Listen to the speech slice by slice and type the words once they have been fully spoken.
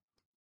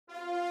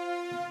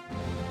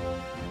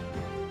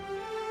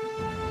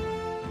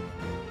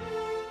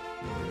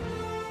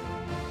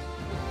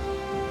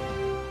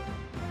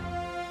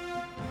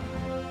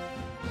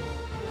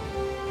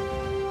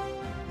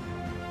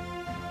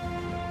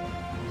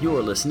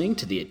You're listening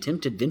to the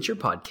Attempt Adventure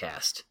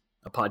Podcast,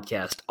 a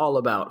podcast all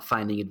about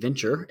finding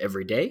adventure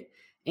every day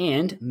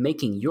and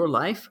making your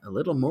life a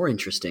little more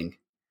interesting.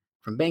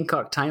 From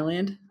Bangkok,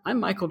 Thailand,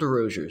 I'm Michael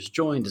DeRosiers,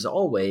 joined as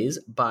always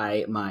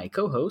by my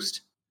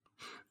co-host,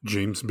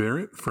 James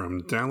Barrett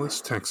from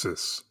Dallas,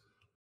 Texas.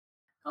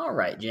 All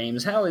right,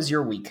 James, how is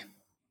your week?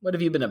 What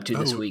have you been up to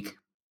this week?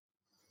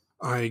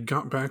 I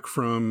got back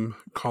from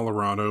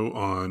Colorado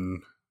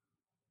on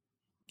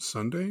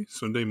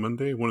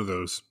Monday, one of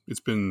those.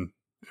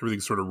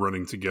 Everything's sort of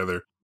running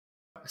together.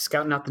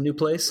 Scouting out the new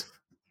place?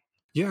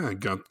 Yeah,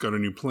 got a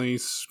new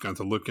place, got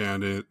to look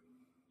at it,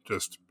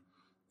 just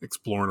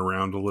exploring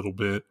around a little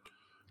bit.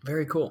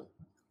 Very cool.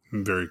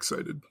 I'm very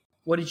excited.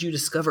 What did you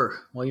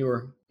discover while you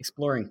were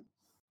exploring?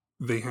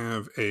 They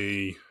have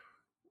a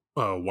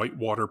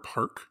whitewater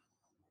park.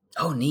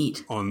 Oh,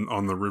 neat.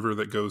 On the river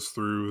that goes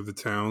through the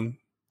town.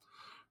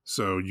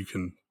 So you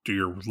can do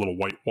your little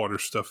whitewater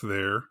stuff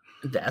there.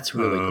 That's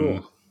really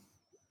cool.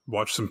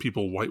 Watch some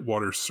people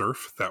whitewater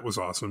surf. That was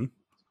awesome.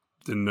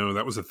 Didn't know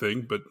that was a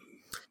thing, but...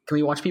 Can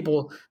we watch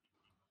people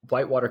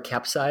whitewater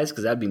capsize?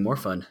 Because that'd be more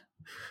fun.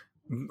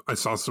 I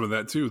saw some of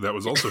that too. That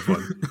was also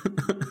fun.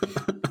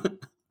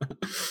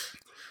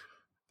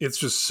 It's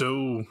just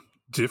so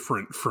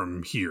different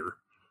from here.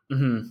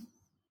 Mm-hmm.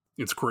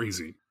 It's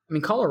crazy. I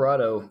mean,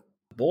 Colorado,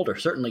 Boulder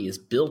certainly is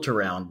built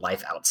around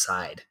life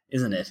outside,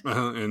 isn't it?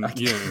 And I'm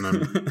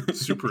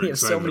super excited. We have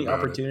so many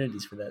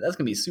opportunities for that. That's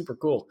going to be super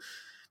cool.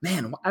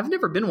 Man, I've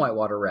never been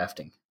whitewater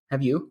rafting.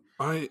 Have you?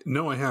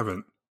 No, I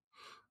haven't.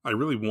 I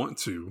really want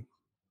to.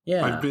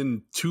 Yeah. I've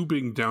been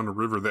tubing down a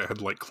river that had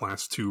like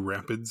class 2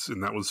 rapids,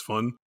 and that was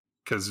fun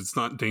because it's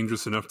not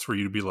dangerous enough for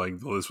you to be like,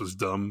 oh, this was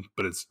dumb,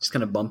 but it's just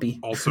kind of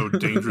bumpy. Also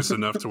dangerous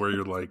enough to where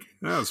you're like,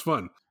 that was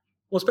fun.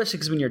 Well, especially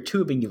because when you're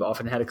tubing, you've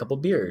often had a couple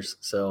beers,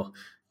 so...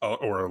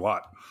 or a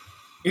lot.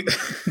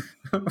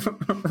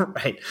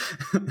 Right.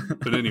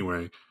 But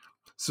anyway,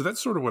 so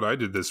that's sort of what I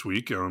did this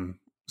week.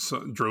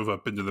 Drove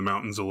up into the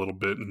mountains a little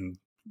bit and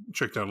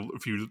checked out a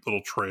few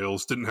little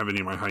trails. Didn't have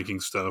any of my hiking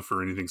stuff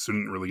or anything, so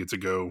didn't really get to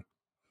go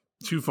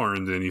too far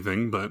into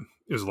anything, but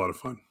it was a lot of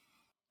fun.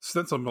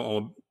 So that's about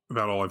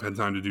all I've had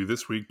time to do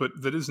this week, but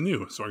that is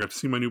new. So I got to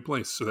see my new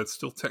place, so that's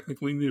still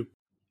technically new.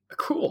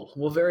 Cool.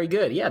 Well, very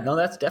good. Yeah, no,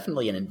 that's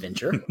definitely an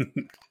adventure.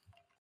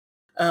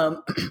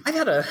 I've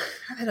had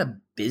a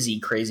busy,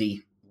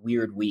 crazy,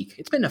 weird week.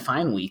 It's been a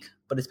fine week,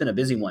 but it's been a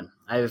busy one.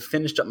 I've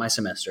finished up my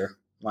semester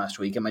last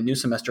week, and my new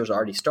semester is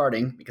already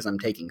starting because I'm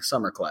taking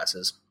summer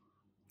classes.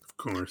 Of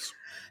course.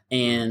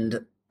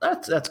 And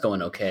that's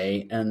going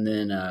okay. And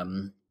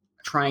then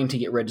trying to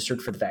get registered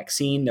for the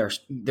vaccine.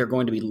 They're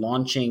going to be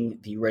launching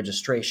the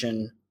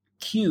registration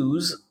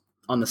queues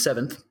on the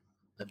 7th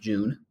of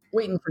June.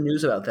 Waiting for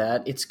news about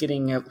that. It's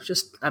getting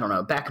I don't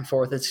know, back and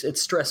forth.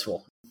 It's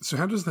stressful. So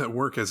how does that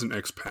work as an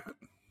expat?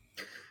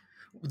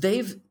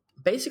 They've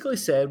basically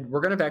said,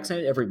 we're going to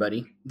vaccinate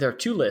everybody. There are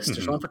 2 lists.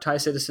 There's one for Thai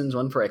citizens,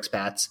 one for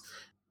expats.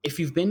 If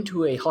you've been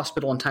to a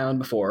hospital in Thailand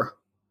before,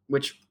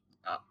 which,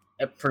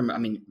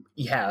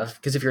 you have,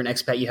 because if you're an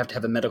expat, you have to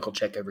have a medical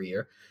check every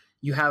year.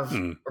 You have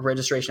a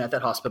registration at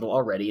that hospital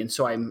already. And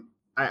so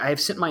I have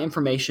sent my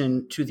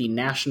information to the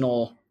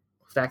national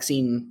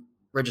vaccine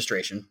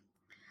registration.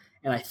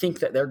 And I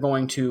think that they're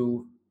going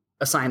to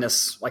assign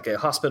us like a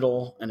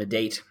hospital and a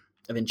date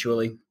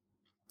eventually.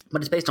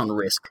 But it's based on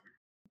risk.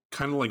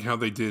 Kind of like how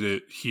they did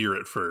it here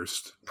at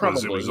first.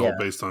 Probably, it was all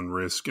based on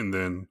risk, and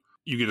then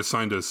you get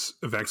assigned a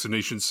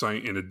vaccination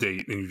site and a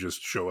date, and you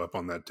just show up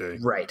on that day.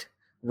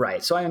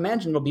 Right. So I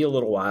imagine it'll be a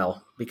little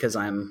while because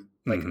I'm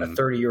like a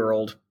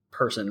 30-year-old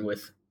person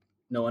with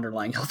no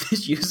underlying health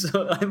issues,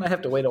 so I might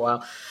have to wait a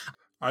while.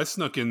 I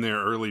snuck in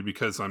there early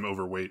because I'm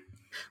overweight.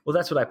 Well,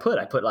 that's what I put.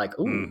 I put like,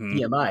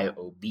 BMI,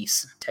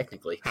 obese,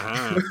 technically.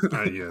 Yeah,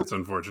 it's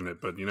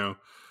unfortunate, but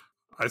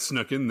I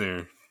snuck in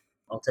there.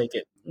 I'll take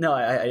it. No,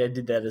 I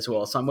did that as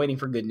well. So I'm waiting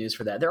for good news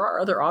for that. There are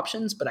other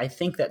options, but I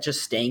think that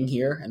just staying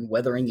here and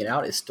weathering it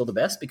out is still the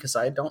best because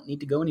I don't need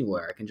to go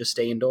anywhere. I can just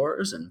stay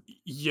indoors. And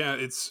yeah,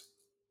 it's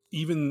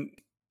even,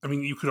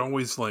 you could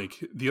always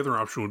the other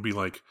option would be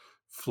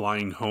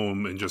flying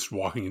home and just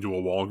walking into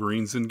a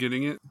Walgreens and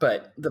getting it.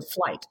 But the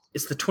flight,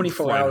 it's the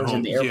 24 hours home,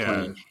 in the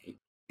airplane. Yeah,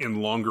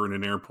 and longer in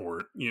an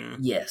airport. Yeah.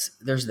 Yes,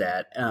 there's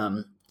that.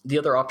 The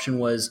other option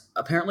was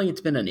apparently it's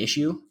been an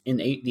issue in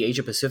the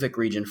Asia Pacific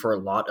region for a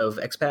lot of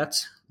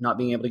expats not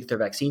being able to get their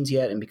vaccines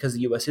yet. And because the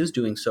U.S. is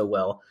doing so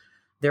well,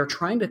 they're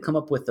trying to come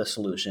up with a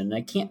solution.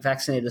 They can't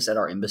vaccinate us at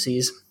our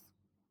embassies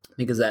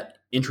because that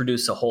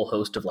introduced a whole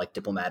host of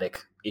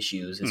diplomatic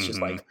issues. It's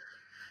just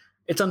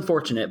it's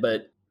unfortunate,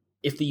 but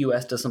if the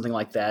U.S. does something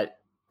like that,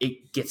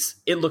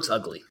 it looks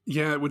ugly.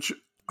 Yeah, which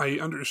I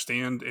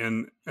understand,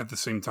 and at the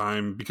same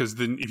time, because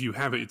then if you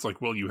have it, it's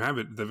you have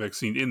the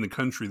vaccine in the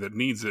country that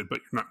needs it,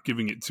 but you're not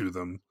giving it to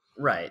them.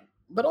 Right.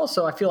 But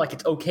also, I feel like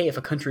it's okay if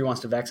a country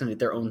wants to vaccinate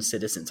their own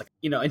citizens.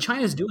 And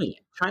China's doing it.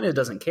 China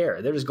doesn't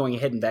care. They're just going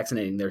ahead and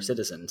vaccinating their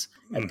citizens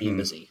at the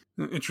embassy.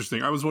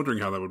 Interesting. I was wondering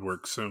how that would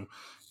work. So,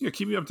 yeah,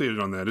 keep me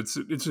updated on that. It's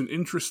an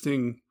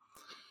interesting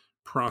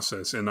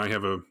process, and I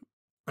have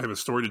a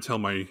story to tell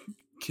my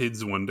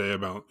kids one day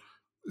about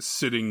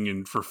sitting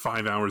in for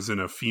 5 hours in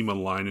a FEMA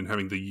line and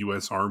having the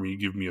U.S. Army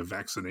give me a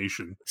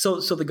vaccination. So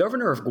the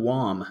governor of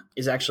Guam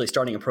is actually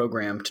starting a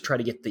program to try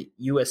to get the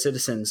U.S.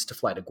 citizens to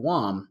fly to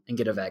Guam and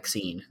get a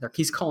vaccine.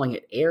 He's calling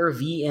it Air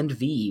V and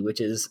V, which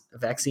is a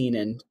vaccine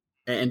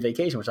and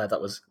vacation, which I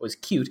thought was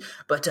cute.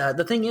 But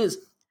the thing is,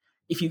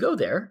 if you go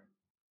there,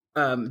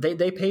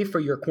 they pay for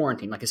your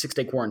quarantine, like a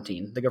 6-day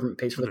quarantine. The government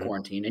pays for the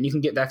quarantine, and you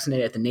can get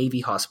vaccinated at the Navy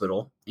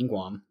Hospital in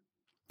Guam.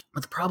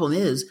 But the problem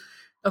is,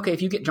 okay,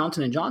 if you get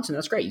Johnson & Johnson,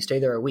 that's great. You stay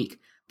there a week.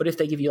 But if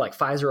they give you like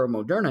Pfizer or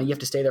Moderna, you have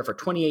to stay there for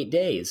 28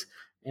 days.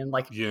 And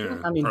like, yeah,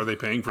 I mean, are they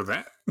paying for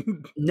that?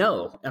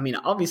 No. I mean,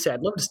 obviously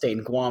I'd love to stay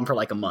in Guam for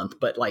like a month,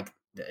 but like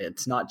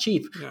it's not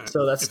cheap. Yeah,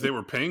 so that's if they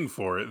were paying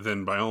for it,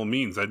 then by all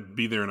means, I'd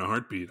be there in a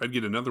heartbeat. I'd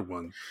get another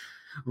one.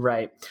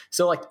 Right.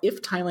 So like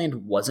if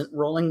Thailand wasn't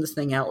rolling this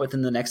thing out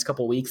within the next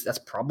couple of weeks, that's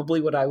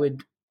probably what I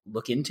would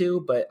look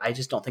into, but I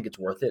just don't think it's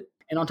worth it.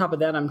 And on top of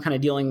that, I'm kind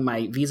of dealing,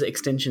 my visa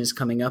extension is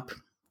coming up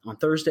on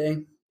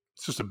Thursday.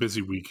 It's just a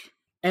busy week.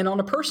 And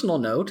on a personal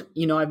note,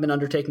 I've been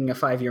undertaking a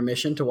 5-year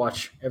mission to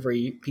watch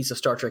every piece of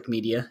Star Trek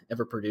media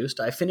ever produced.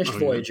 I finished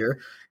Voyager,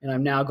 and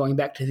I'm now going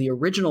back to the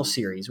original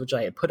series, which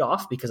I had put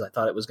off because I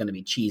thought it was going to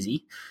be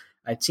cheesy.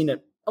 I'd seen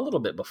it a little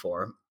bit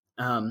before,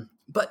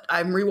 but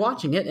I'm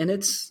rewatching it, and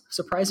it's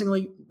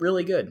surprisingly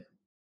really good.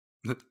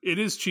 It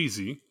is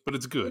cheesy, but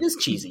it's good. It is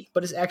cheesy,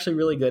 but it's actually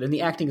really good, and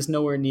the acting is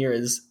nowhere near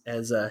as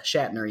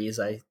Shatner-y as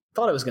I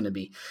thought it was going to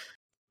be.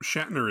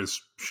 Shatner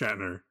is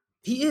Shatner.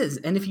 He is,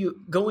 and if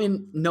you go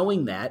in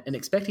knowing that and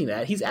expecting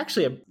that, he's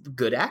actually a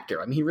good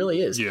actor. I mean, he really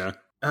is. Yeah.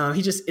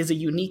 He just is a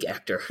unique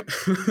actor.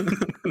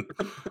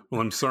 Well,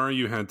 I'm sorry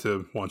you had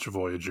to watch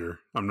Voyager.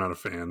 I'm not a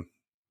fan.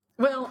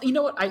 Well, you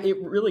know what?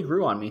 It really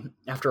grew on me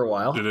after a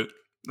while. Did it?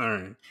 All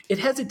right. It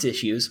has its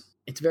issues.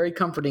 It's very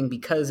comforting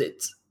because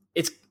it's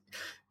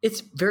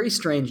very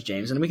strange,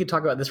 James, and we could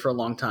talk about this for a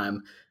long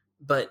time,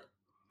 but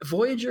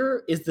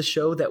Voyager is the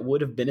show that would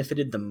have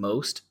benefited the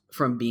most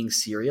from being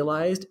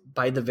serialized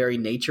by the very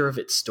nature of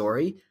its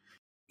story.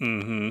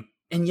 Mm-hmm.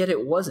 And yet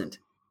it wasn't.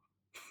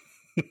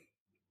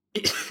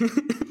 It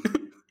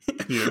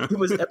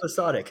was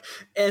episodic.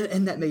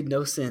 And that made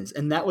no sense.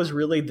 And that was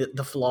really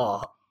the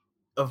flaw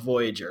of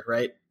Voyager,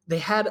 right? They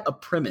had a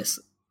premise,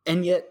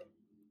 and yet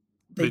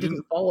they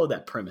didn't follow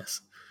that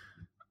premise.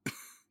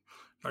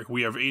 Like,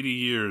 we have 80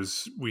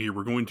 years.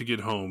 We're going to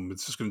get home.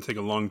 It's just going to take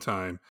a long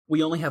time.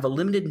 We only have a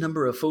limited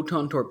number of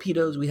photon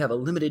torpedoes. We have a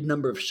limited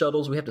number of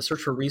shuttles. We have to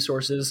search for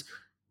resources.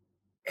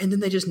 And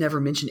then they just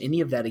never mention any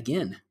of that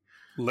again.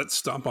 Let's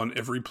stop on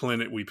every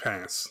planet we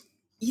pass.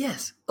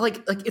 Yes.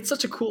 Like it's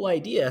such a cool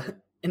idea,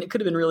 and it could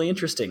have been really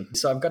interesting.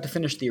 So I've got to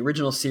finish the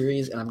original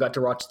series, and I've got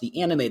to watch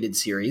the animated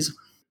series,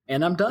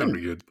 and I'm done. That'll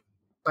be good.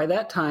 By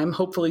that time,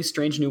 hopefully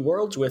Strange New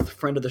Worlds with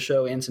friend of the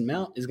show, Anson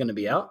Mount, is going to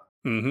be out.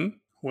 Mm-hmm.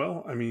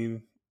 Well, I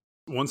mean,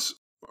 once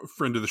a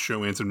friend of the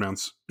show, Anson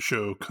Mount's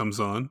show, comes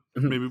on,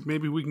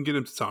 maybe we can get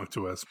him to talk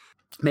to us.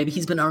 Maybe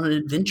he's been on an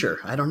adventure.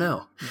 I don't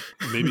know.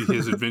 Maybe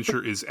his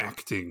adventure is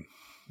acting.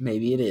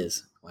 Maybe it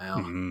is. Wow.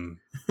 Mm-hmm.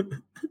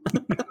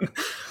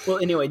 Well,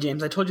 anyway,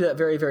 James, I told you that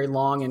very, very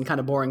long and kind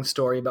of boring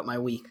story about my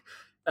week.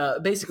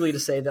 Basically to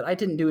say that I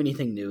didn't do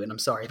anything new, and I'm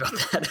sorry about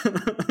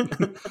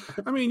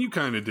that. I mean, you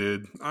kind of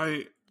did.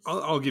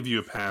 I'll give you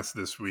a pass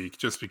this week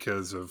just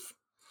because of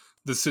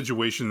the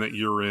situation that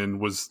you're in.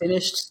 Was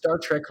finished Star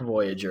Trek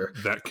Voyager.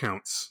 That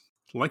counts.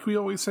 Like we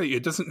always say,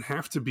 it doesn't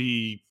have to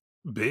be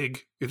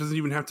big. It doesn't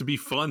even have to be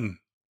fun.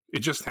 It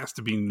just has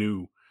to be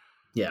new.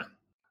 Yeah.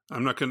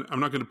 I'm not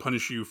gonna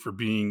punish you for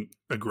being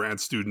a grad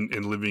student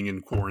and living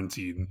in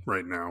quarantine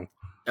right now.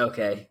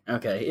 Okay.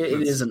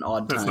 It is an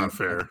odd time. That's not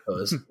fair. I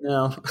suppose.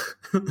 No.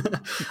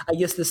 I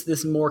guess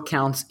this more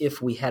counts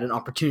if we had an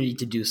opportunity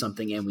to do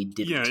something and we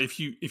didn't. Yeah, if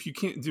you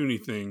can't do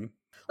anything,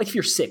 like if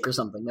you're sick or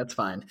something, that's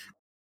fine.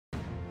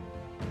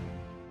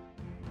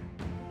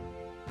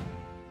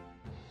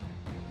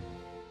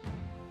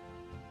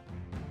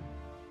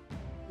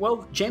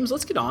 Well, James,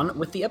 let's get on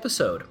with the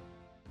episode.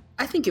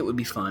 I think it would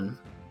be fun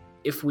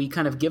if we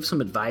kind of give some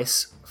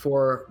advice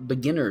for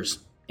beginners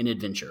in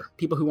adventure,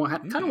 people who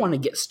kind of want to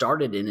get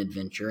started in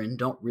adventure and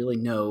don't really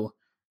know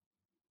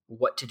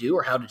what to do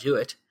or how to do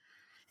it.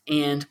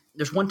 And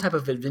there's one type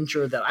of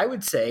adventure that I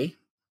would say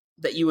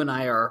that you and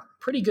I are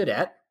pretty good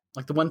at.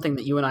 Like the one thing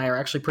that you and I are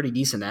actually pretty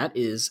decent at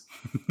is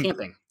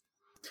camping.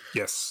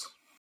 Yes.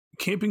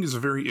 Camping is a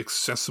very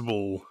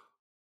accessible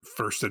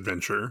first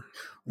adventure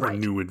or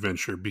new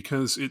adventure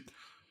because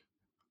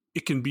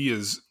it can be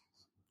as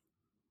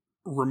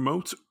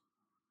remote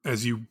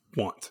as you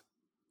want.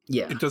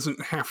 Yeah. It doesn't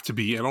have to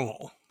be at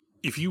all.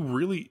 If you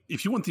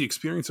want the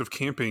experience of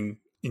camping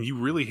and you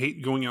really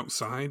hate going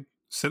outside,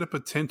 set up a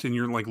tent in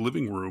your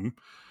living room.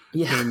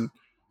 Yeah.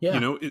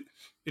 And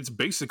it's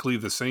basically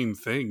the same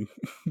thing.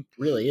 It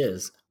really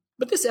is.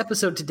 But this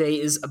episode today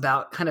is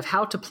about kind of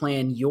how to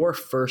plan your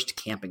first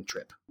camping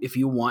trip. If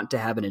you want to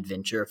have an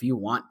adventure, if you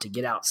want to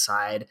get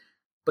outside,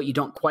 but you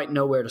don't quite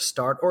know where to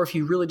start, or if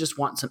you really just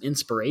want some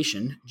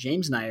inspiration,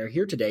 James and I are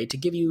here today to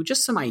give you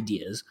just some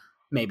ideas,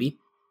 maybe,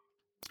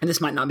 and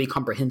this might not be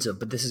comprehensive,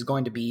 but this is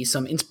going to be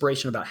some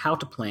inspiration about how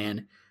to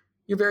plan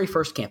your very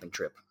first camping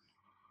trip.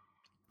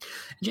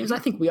 James, I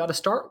think we ought to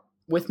start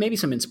with maybe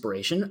some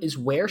inspiration is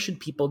where should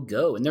people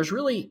go? And there's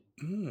really,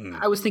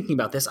 I was thinking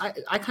about this.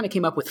 I kind of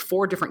came up with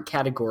 4 different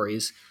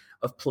categories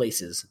of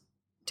places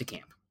to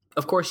camp.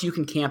 Of course, you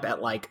can camp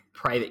at like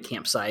private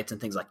campsites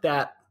and things like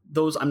that.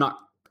 Those I'm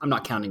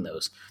not counting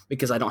those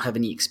because I don't have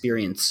any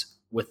experience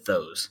with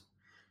those.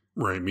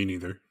 Right, me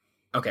neither.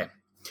 Okay.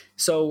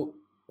 So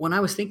when I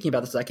was thinking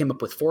about this, I came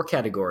up with 4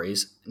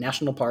 categories: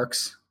 national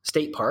parks,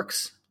 state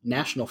parks,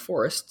 national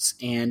forests,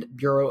 and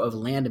Bureau of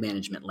Land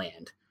Management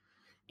land.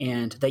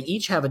 And they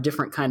each have a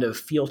different kind of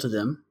feel to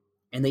them,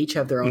 and they each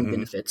have their own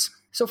benefits.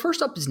 So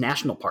first up is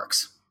national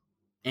parks.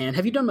 And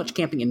have you done much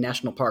camping in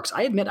national parks?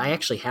 I admit I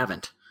actually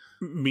haven't.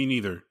 Me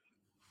neither.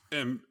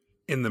 And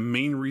the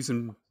main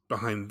reason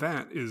behind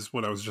that is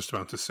what I was just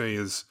about to say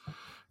is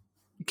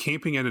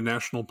camping at a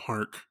national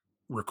park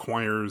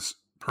requires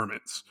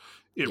permits.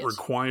 It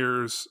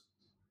requires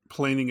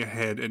planning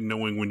ahead and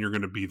knowing when you're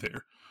going to be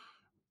there.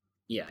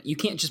 Yeah, you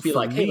can't just be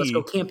like, hey, let's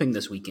go camping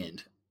this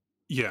weekend.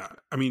 Yeah,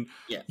 I mean,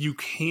 you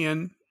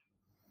can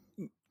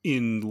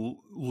in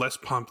less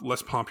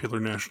popular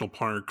national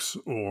parks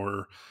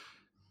or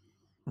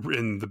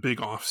in the big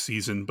off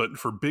season, but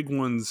for big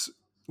ones,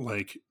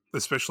 like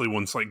especially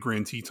ones like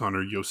Grand Teton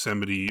or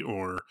Yosemite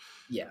or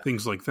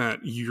things like that,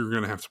 you're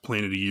going to have to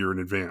plan it a year in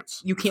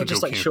advance. You can't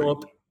just like show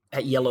up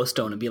at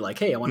Yellowstone and be like,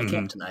 hey, I want to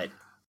camp tonight.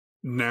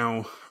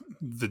 Now,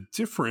 the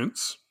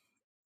difference,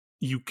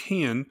 you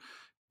can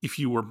if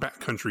you were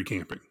backcountry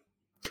camping.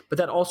 But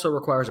that also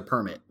requires a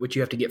permit, which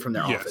you have to get from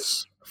their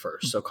office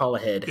first. So call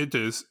ahead. It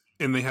is.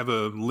 And they have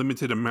a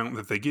limited amount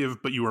that they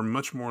give, but you are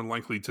much more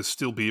likely to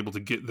still be able to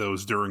get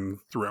those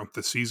throughout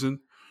the season.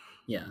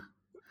 Yeah.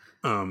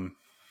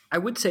 I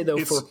would say, though,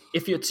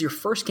 if it's your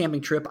first camping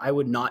trip, I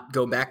would not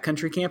go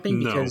backcountry camping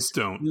because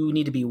you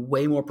need to be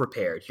way more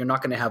prepared. You're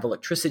not going to have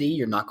electricity.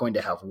 You're not going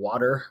to have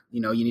water.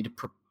 You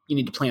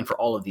need to plan for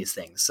all of these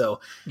things.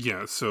 So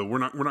so we're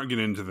not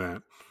getting into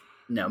that.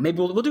 No, maybe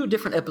we'll do a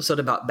different episode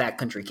about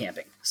backcountry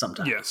camping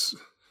sometime. Yes.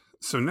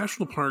 So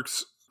national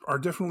parks are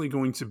definitely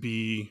going to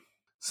be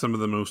some of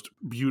the most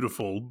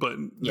beautiful, but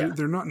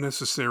they're not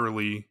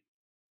necessarily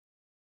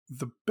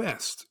the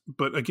best.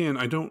 But again,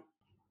 I don't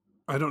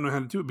know how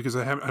to do it because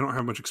I don't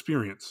have much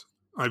experience.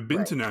 I've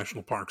been to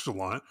national parks a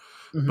lot,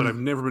 but I've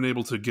never been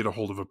able to get a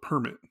hold of a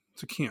permit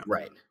to camp.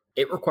 Right.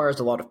 It requires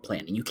a lot of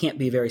planning. You can't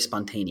be very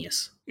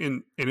spontaneous.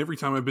 And every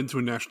time I've been to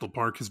a national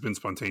park has been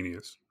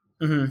spontaneous.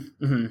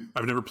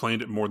 I've never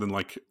planned it more than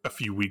like a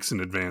few weeks in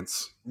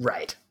advance.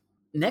 Right.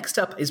 Next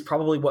up is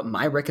probably what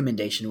my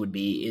recommendation would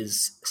be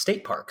is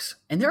state parks.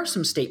 And there are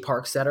some state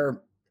parks that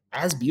are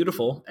as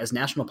beautiful as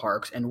national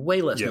parks and way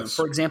less known.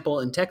 For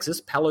example, in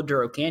Texas, Palo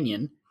Duro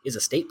Canyon is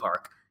a state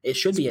park. It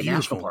should be a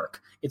national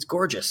park. It's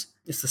gorgeous.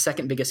 It's the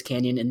second biggest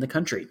canyon in the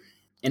country.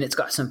 And it's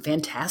got some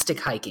fantastic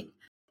hiking.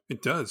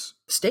 It does.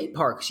 State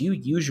parks, you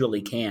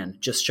usually can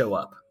just show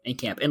up and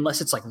camp,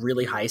 unless it's like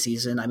really high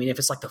season. I mean, if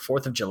it's like the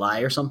 4th of July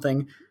or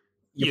something,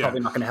 you're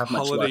probably not going to have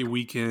much holiday luck.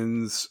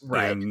 Weekends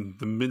and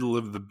the middle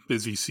of the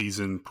busy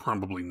season,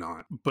 probably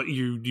not. But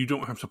you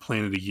don't have to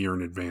plan it a year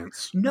in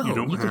advance. No,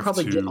 you can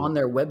probably get on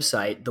their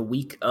website the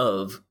week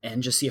of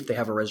and just see if they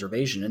have a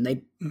reservation, and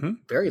they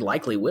very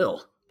likely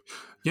will.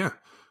 Yeah,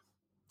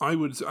 I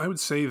would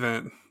say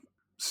that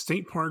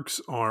state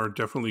parks are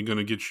definitely going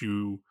to get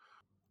you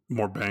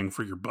more bang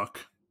for your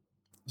buck.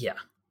 Yeah.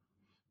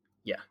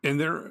 And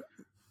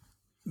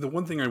the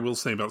one thing I will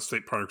say about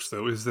state parks,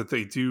 though, is that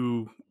they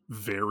do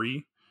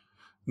vary.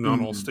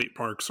 Not all state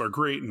parks are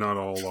great. Not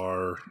all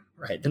are...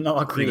 Right. They're not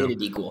all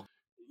created equal.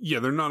 Yeah,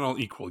 they're not all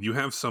equal. You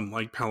have some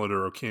like Palo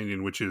Duro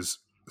Canyon, which is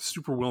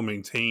super well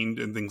maintained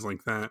and things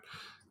like that.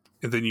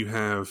 And then you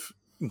have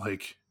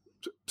like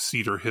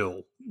Cedar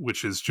Hill,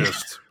 which is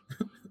just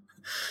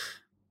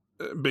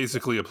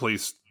basically a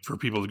place for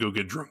people to go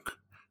get drunk.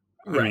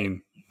 Right. I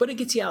mean, but it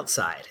gets you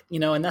outside,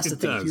 and that's the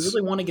thing. If you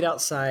really want to get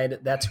outside,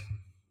 that's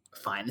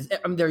fine.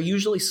 I mean, they're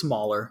usually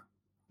smaller,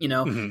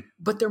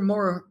 but they're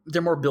more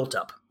built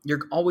up.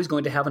 You're always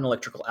going to have an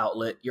electrical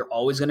outlet. You're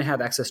always going to have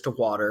access to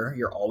water.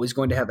 You're always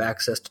going to have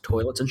access to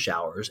toilets and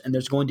showers, and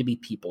there's going to be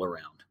people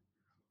around.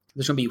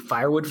 There's going to be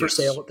firewood for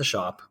sale at the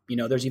shop.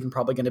 There's even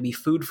probably going to be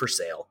food for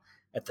sale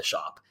at the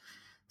shop.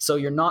 So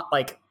you're not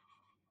like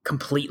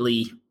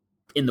completely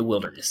in the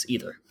wilderness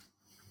either.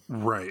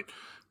 Right.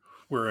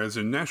 Whereas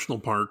in national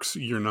parks,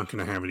 you're not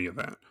going to have any of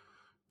that.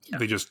 Yeah.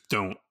 They just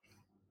don't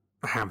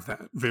have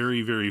that.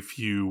 Very, very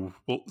few.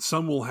 Well,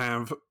 some will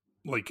have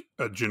like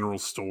a general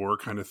store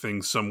kind of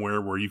thing somewhere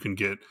where you can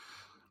get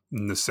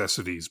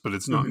necessities, but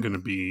it's not going to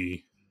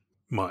be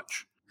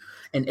much.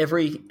 And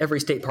every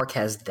state park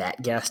has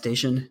that gas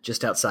station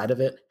just outside of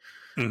it.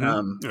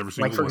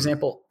 Like, for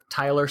example,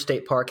 Tyler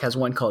State Park has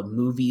one called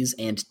Movies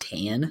and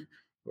Tan,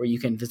 where you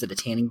can visit a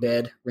tanning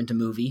bed, rent a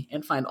movie,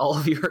 and find all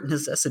of your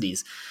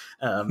necessities.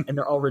 And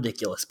they're all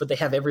ridiculous, but they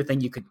have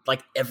everything you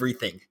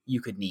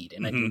could need.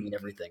 And I do mean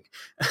everything.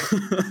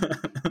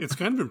 It's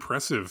kind of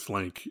impressive.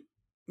 Like,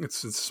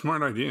 it's a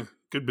smart idea.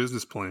 Good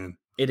business plan.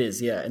 It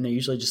is, yeah, and they're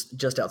usually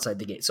just outside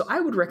the gate. So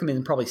I would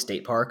recommend probably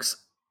state parks.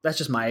 That's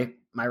just my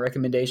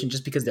recommendation,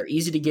 just because they're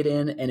easy to get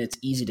in and it's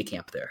easy to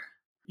camp there.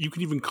 You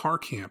can even car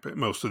camp at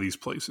most of these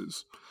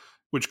places,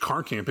 which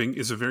car camping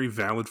is a very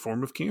valid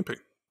form of camping.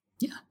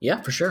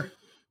 Yeah, for sure.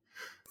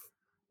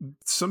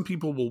 Some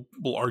people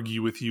will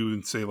argue with you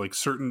and say like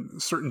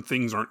certain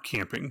things aren't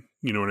camping.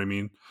 You know what I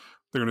mean?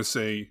 They're going to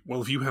say,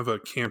 well, if you have a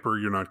camper,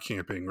 you're not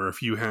camping, or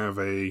if you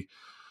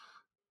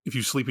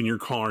sleep in your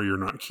car, you're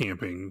not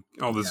camping,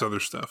 all this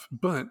other stuff.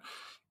 But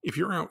if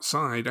you're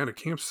outside at a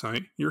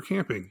campsite, you're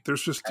camping.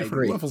 There's just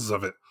different levels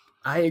of it.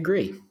 I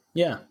agree.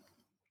 Yeah.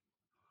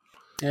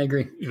 I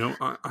agree. You know,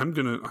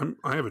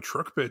 I have a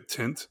truck bed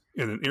tent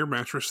and an air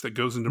mattress that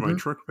goes into my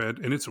truck bed,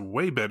 and it's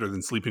way better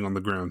than sleeping on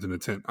the ground in a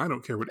tent. I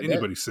don't care what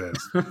anybody says.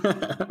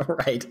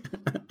 Right.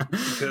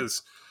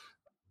 Because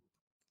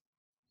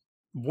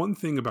one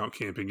thing about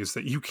camping is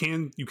that you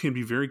can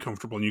be very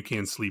comfortable and you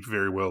can sleep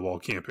very well while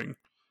camping.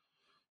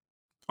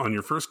 On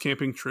your first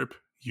camping trip,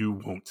 you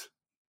won't.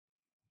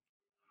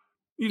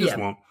 You just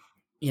won't.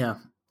 Yeah.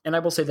 And I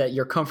will say that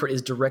your comfort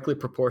is directly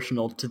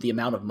proportional to the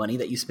amount of money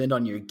that you spend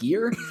on your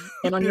gear,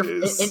 and on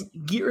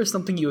and gear is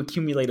something you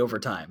accumulate over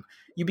time.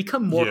 You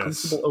become more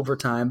comfortable over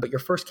time, but your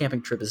first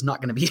camping trip is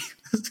not going to be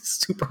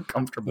super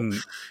comfortable.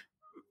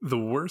 The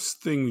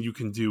worst thing you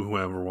can do,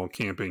 however, while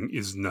camping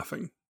is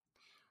nothing.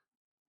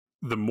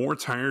 The more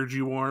tired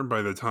you are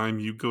by the time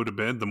you go to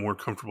bed, the more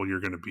comfortable you're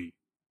going to be.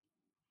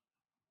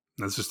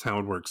 That's just how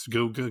it works.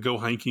 Go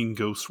hiking,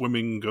 go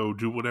swimming, go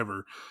do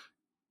whatever.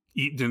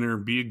 Eat dinner,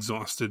 be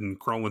exhausted, and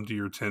crawl into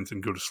your tent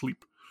and go to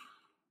sleep.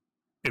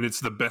 And it's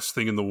the best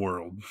thing in the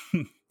world.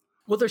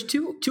 Well, there's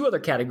two other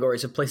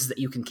categories of places that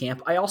you can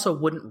camp. I also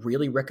wouldn't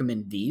really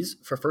recommend these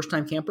for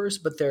first-time campers,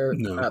 but they're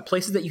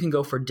places that you can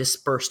go for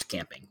dispersed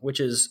camping,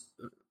 which is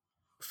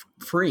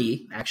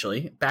free,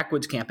 actually,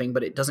 backwoods camping,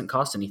 but it doesn't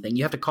cost anything.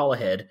 You have to call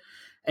ahead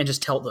and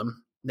just tell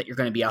them that you're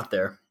going to be out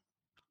there.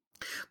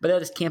 But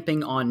that is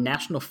camping on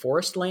National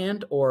Forest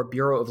land or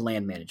Bureau of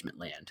Land Management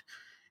land.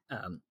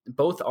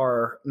 Both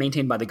are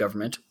maintained by the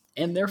government,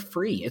 and they're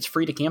free. It's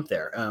free to camp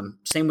there.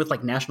 Same with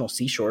like national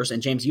seashores.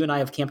 And James, you and I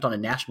have camped on a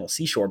national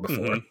seashore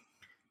before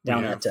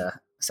down at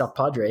South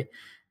Padre.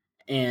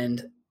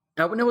 And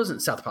no, it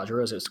wasn't South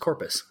Padre. It was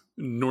Corpus.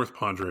 North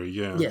Padre,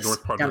 yeah. Yes,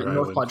 North Padre down at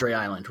Island. North Padre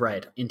Island,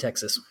 right, in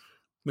Texas.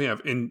 Yeah,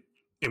 and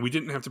we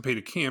didn't have to pay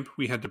to camp.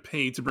 We had to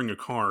pay to bring a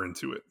car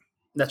into it.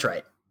 That's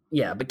right.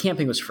 Yeah, but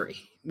camping was free.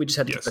 We just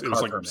had to get the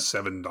car permit. It was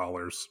like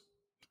 $7.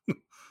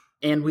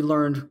 And we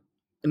learned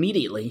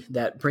immediately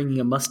that bringing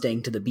a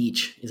Mustang to the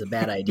beach is a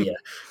bad idea.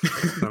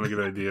 Not a good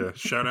idea.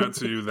 Shout out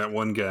to that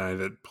one guy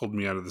that pulled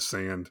me out of the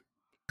sand.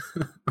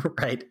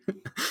 Right.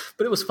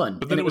 But it was fun.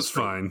 But then it was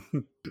fine.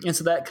 And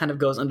so that kind of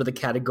goes under the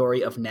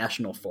category of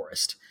national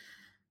forest.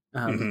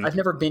 I've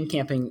never been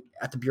camping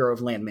at the Bureau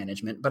of Land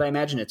Management, but I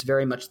imagine it's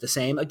very much the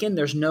same. Again,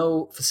 there's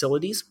no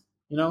facilities.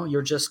 You know,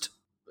 you're just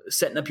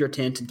setting up your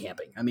tent and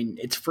camping. I mean,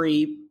 it's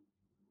free,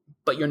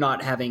 but you're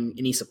not having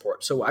any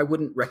support. So I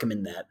wouldn't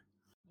recommend that.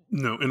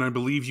 No, and I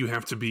believe you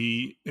have to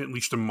be at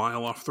least a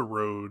mile off the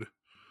road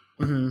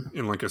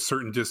and like a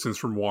certain distance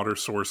from water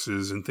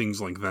sources and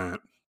things like that.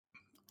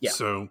 Yeah.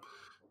 So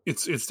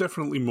it's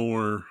definitely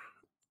more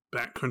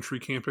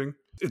backcountry camping.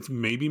 It's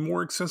maybe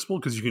more accessible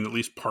because you can at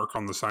least park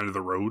on the side of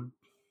the road.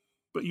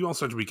 But you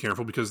also have to be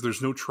careful because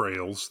there's no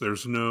trails.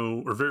 There's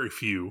no, or very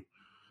few.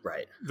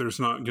 Right. There's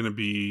not going to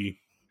be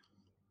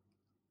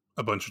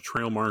a bunch of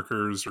trail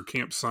markers or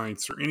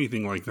campsites or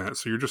anything like that.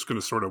 So you're just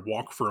going to sort of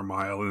walk for a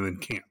mile and then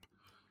camp.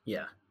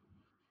 Yeah.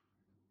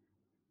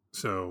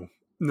 So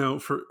no,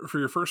 for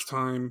your first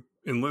time,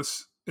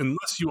 unless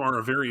you are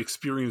a very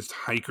experienced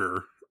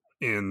hiker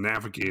and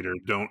navigator,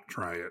 don't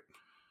try it.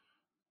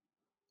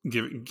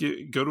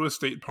 Go to a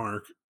state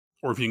park,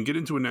 or if you can get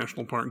into a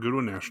national park, go to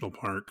a national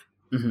park.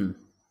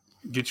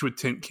 Get you a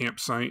tent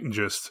campsite and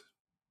just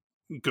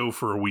go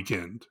for a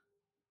weekend.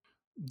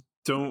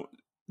 Don't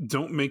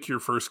make your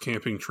first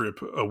camping trip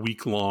a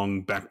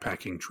week-long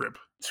backpacking trip.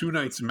 2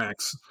 nights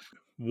max.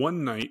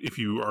 1 night if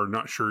you are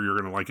not sure you're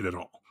going to like it at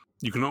all.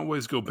 You can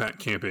always go back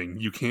camping.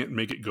 You can't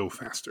make it go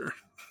faster.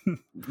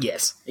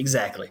 Yes,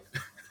 exactly.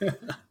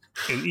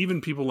 And even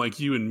people like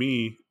you and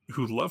me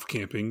who love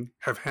camping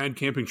have had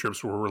camping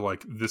trips where we're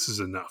like, this is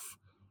enough.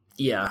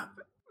 Yeah.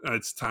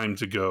 It's time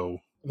to go.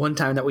 One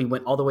time that we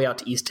went all the way out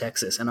to East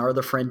Texas and our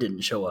other friend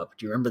didn't show up.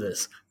 Do you remember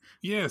this?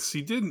 Yes,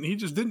 he didn't. He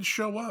just didn't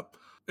show up.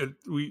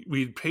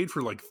 We paid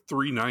for like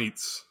 3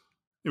 nights.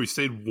 And we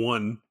stayed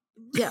 1.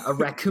 Yeah, a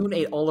raccoon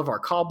ate all of our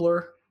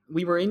cobbler.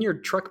 We were in your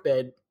truck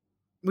bed.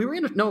 We were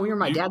in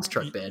my dad's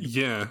truck bed.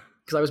 Yeah.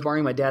 Because I was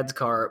borrowing my dad's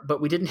car,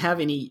 but we didn't have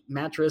any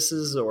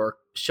mattresses or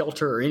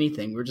shelter or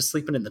anything. We were just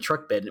sleeping in the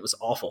truck bed, and it was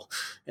awful.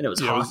 And it was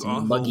hot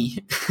and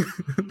muggy.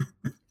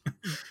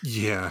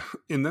 Yeah.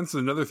 And that's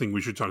another thing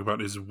we should talk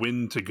about is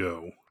when to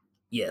go.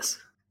 Yes.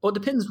 Well, it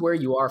depends where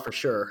you are for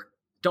sure.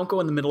 Don't go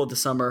in the middle of the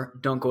summer.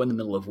 Don't go in the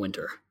middle of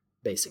winter,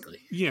 basically.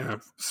 Yeah.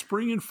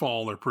 Spring and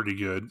fall are pretty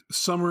good.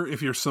 Summer,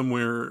 if you're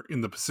somewhere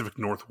in the Pacific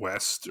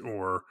Northwest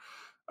or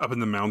up in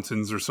the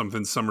mountains or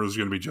something, summer is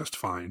going to be just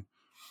fine.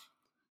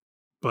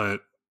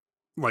 But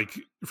like,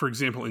 for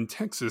example, in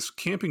Texas,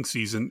 camping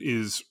season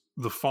is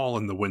the fall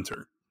and the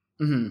winter.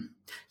 Mm-hmm.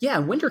 Yeah,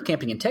 winter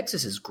camping in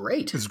Texas is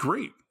great. It's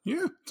great.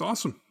 Yeah, it's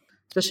awesome.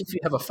 Especially if you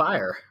have a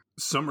fire.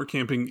 Summer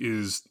camping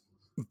is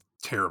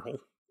terrible.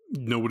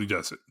 Nobody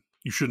does it.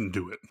 You shouldn't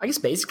do it. I guess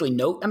basically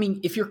no. I mean,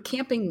 if you're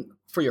camping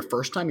for your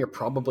first time, you're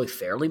probably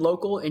fairly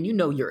local and you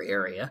know your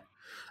area.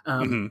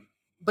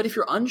 But if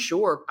you're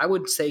unsure, I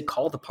would say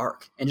call the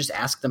park and just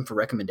ask them for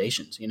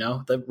recommendations. You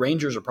know, the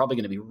rangers are probably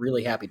going to be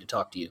really happy to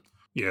talk to you.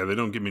 Yeah, they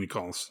don't get many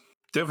calls.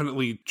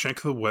 Definitely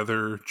check the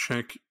weather,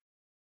 check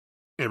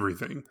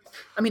everything.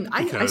 I mean,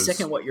 I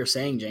second what you're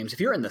saying, James. If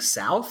you're in the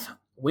South,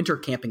 winter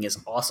camping is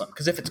awesome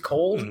because if it's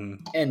cold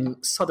and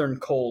southern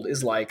cold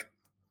is like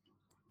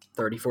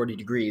 30, 40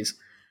 degrees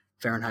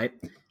Fahrenheit,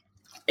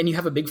 and you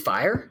have a big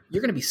fire,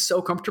 you're going to be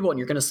so comfortable and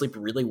you're going to sleep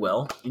really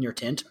well in your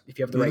tent if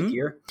you have the right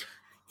gear.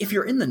 If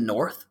you're in the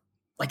North,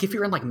 like if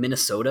you're in like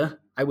Minnesota,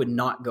 I would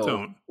not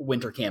go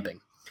winter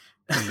camping.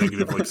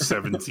 Negative like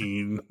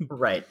 17.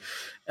 Right.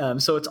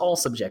 So it's all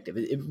subjective.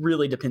 It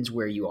really depends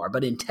where you are.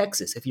 But in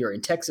Texas, if you're in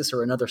Texas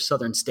or another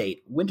southern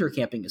state, winter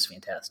camping is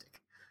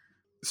fantastic.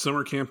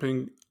 Summer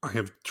camping, I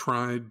have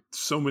tried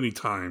so many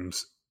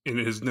times, and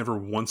it has never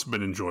once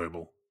been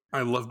enjoyable.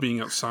 I love being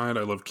outside.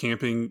 I love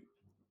camping.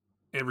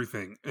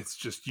 Everything. It's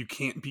just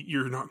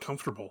you're not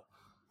comfortable.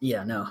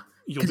 Yeah, no.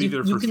 You'll be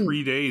there for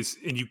 3 days,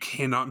 and you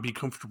cannot be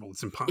comfortable.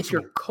 It's impossible. If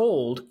you're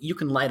cold, you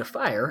can light a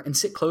fire and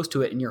sit close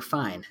to it, and you're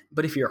fine.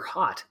 But if you're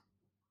hot,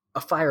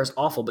 a fire is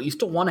awful, but you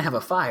still want to have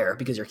a fire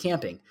because you're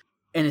camping,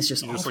 and it's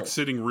just you're awful. Just like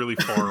sitting really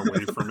far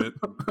away from it.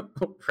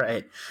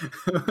 Right.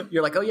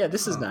 You're like, oh yeah,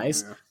 this is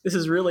nice. Yeah. This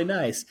is really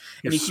nice.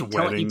 You're and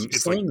sweating. You keep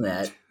saying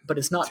like that, but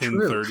it's not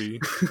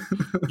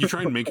 10:30. You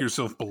try and make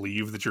yourself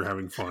believe that you're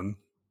having fun.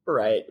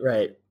 Right.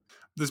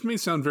 This may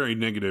sound very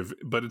negative,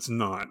 but it's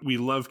not. We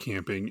love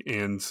camping,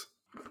 and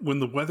when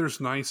the weather's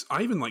nice,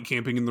 I even like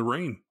camping in the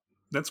rain.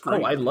 That's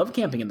great. Oh, I love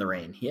camping in the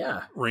rain.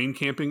 Yeah. Rain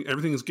camping,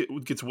 everything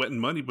gets wet and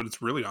muddy, but it's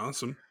really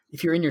awesome.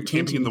 If you're in your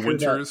tent, camping in the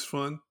winter is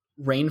fun.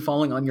 Rain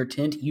falling on your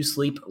tent, you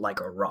sleep like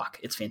a rock.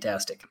 It's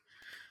fantastic.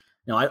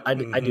 No, I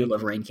do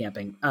love rain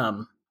camping.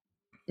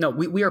 No,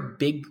 we are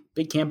big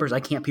campers. I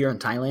camp here in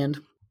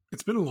Thailand.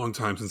 It's been a long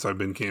time since I've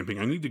been camping.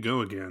 I need to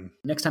go again.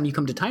 Next time you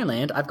come to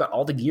Thailand, I've got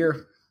all the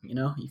gear. You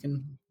know, I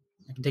can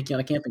take you on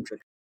a camping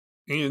trip.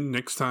 And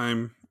next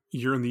time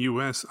you're in the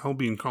U.S., I'll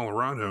be in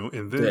Colorado,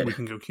 and then we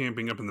can go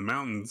camping up in the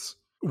mountains.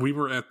 We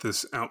were at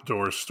this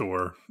outdoor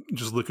store,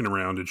 just looking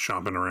around and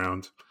shopping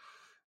around,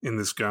 and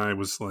this guy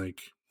was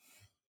like,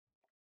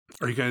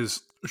 "Are you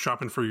guys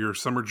shopping for your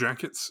summer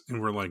jackets?" And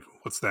we're like,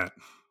 "What's that?"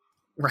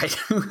 Right.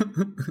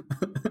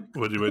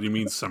 What do you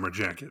mean summer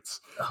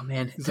jackets? Oh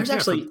man, there's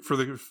actually for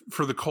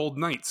the cold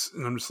nights,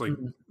 and I'm just like,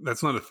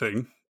 that's not a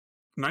thing.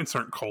 Nights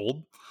aren't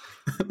cold.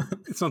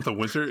 It's not the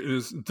winter.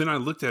 Then I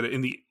looked at it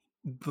in the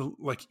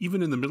like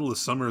even in the middle of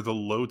summer, the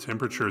low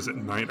temperatures at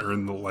night are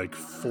in the like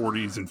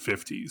 40s and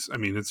 50s. I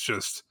mean, it's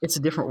a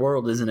different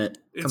world, isn't it?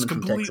 It's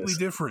completely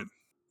different.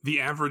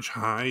 The average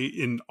high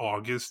in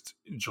August,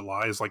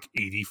 July is like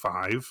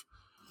 85.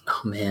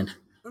 Oh man.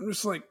 I'm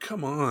just like,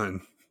 come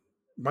on.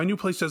 My new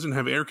place doesn't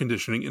have air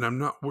conditioning, and I'm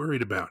not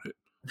worried about it.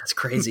 That's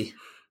crazy.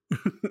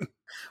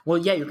 Well,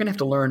 yeah, you're going to have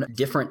to learn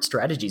different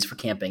strategies for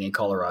camping in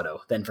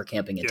Colorado than for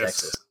camping in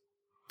Texas.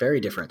 Very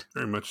different.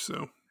 Very much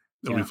so.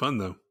 It'll be fun,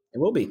 though. It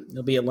will be.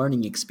 It'll be a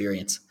learning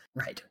experience.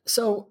 Right.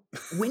 So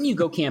when you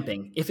go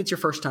camping, if it's your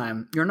first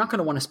time, you're not going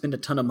to want to spend a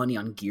ton of money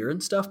on gear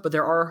and stuff, but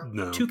there are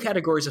two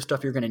categories of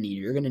stuff you're going to need.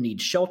 You're going to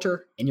need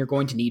shelter, and you're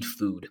going to need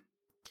food.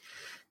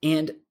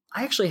 And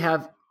I actually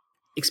have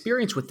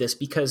experience with this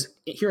because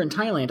here in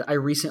Thailand, I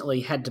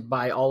recently had to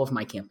buy all of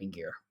my camping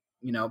gear.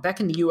 You know, back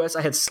in the US,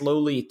 I had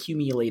slowly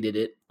accumulated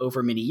it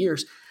over many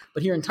years,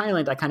 but here in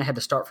Thailand, I kind of had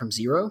to start from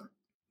zero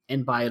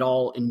and buy it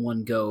all in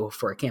one go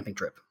for a camping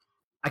trip.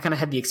 I kind of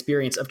had the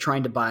experience of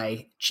trying to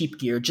buy cheap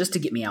gear just to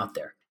get me out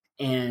there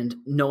and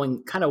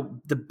knowing kind of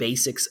the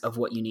basics of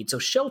what you need. So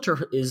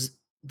shelter is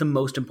the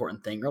most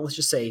important thing, or let's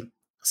just say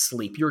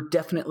sleep. You're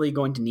definitely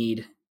going to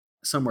need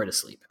somewhere to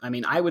sleep. I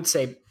mean, I would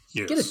say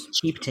get a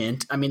cheap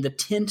tent. I mean, the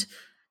tent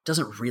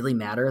doesn't really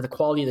matter. The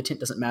quality of the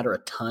tent doesn't matter a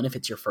ton if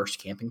it's your first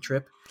camping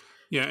trip.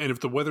 Yeah, and if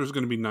the weather's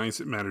going to be nice,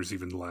 it matters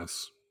even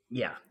less.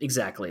 Yeah,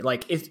 exactly.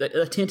 Like if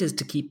a tent is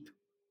to keep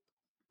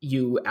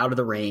you out of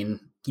the rain,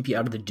 keep you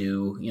out of the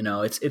dew, you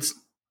know, it's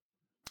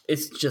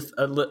just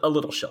a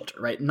little shelter,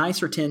 right?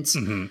 Nicer tents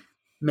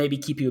maybe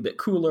keep you a bit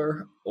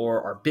cooler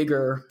or are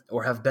bigger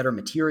or have better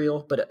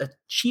material, but a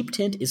cheap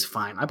tent is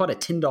fine. I bought a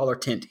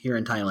 $10 tent here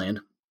in Thailand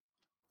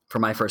for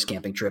my first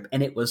camping trip,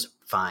 and it was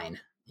fine.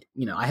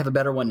 You know, I have a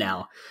better one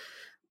now,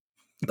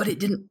 but it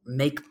didn't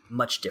make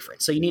much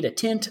difference. So you need a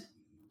tent.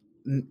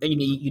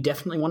 You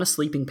definitely want a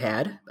sleeping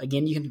pad.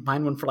 Again, you can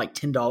find one for like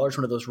 $10,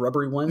 one of those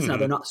rubbery ones. Now,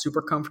 they're not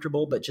super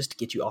comfortable, but just to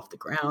get you off the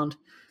ground.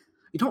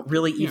 You don't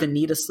really even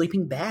need a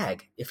sleeping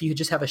bag. If you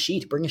just have a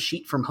sheet, bring a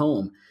sheet from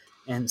home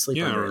and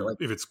sleep under it. Or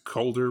if it's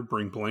colder,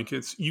 bring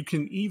blankets. You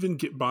can even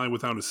get by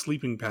without a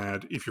sleeping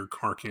pad if you're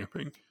car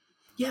camping.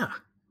 Yeah.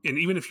 And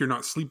even if you're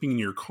not sleeping in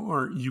your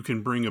car, you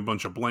can bring a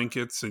bunch of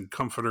blankets and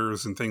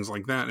comforters and things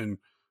like that and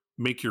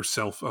make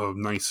yourself a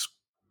nice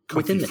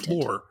comfy within the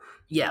floor. tent.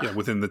 Yeah.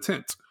 Within the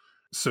tent.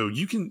 So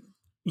you can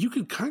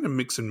kind of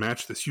mix and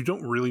match this. You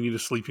don't really need a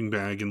sleeping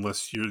bag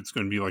unless it's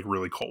going to be like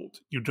really cold.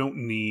 You don't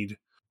need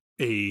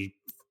a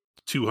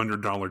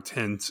 $200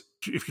 tent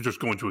if you're just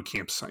going to a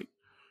campsite.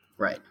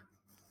 Right.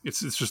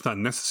 It's just not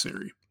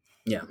necessary.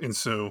 Yeah. And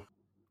so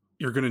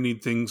you're going to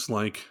need things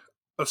like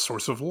a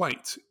source of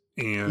light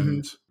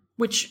and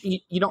which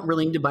you don't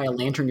really need to buy a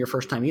lantern your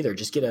first time either.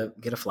 Just get a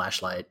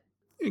flashlight.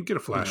 Get a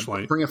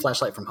flashlight. Bring a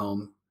flashlight from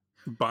home.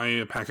 Buy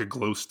a pack of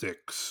glow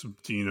sticks.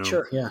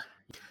 Sure, yeah.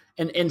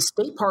 And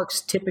state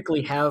parks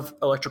typically have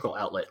electrical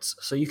outlets,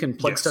 so you can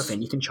plug stuff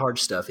in. You can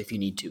charge stuff if you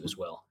need to as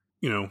well.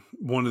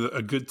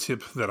 A good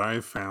tip that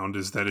I've found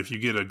is that if you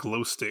get a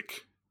glow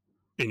stick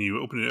and you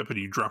open it up and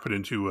you drop it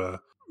into a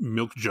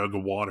milk jug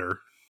of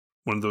water,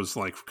 one of those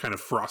like kind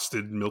of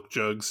frosted milk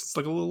jugs, it's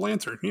like a little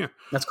lantern. Yeah,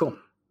 that's cool.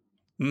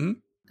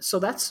 So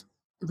that's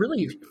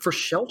really for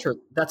shelter.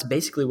 That's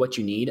basically what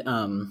you need.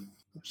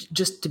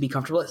 Just to be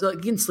comfortable. So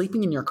again,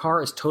 sleeping in your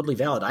car is totally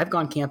valid. I've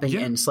gone camping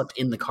and slept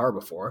in the car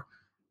before.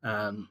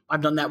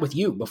 I've done that with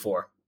you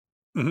before.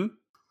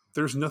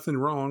 There's nothing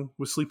wrong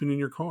with sleeping in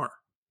your car.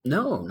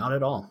 No, not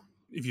at all.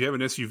 If you have an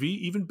SUV,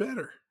 even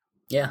better.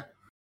 Yeah.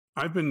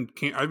 I've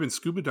been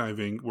scuba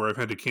diving where I've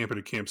had to camp at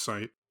a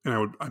campsite,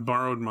 and I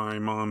borrowed my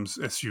mom's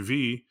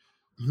SUV,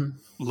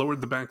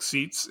 lowered the back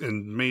seats,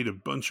 and made a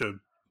bunch of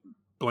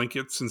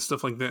blankets and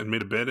stuff like that, and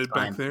made a bed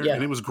back there,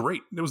 and it was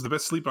great. It was the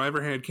best sleep I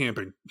ever had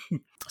camping.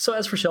 So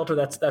as for shelter,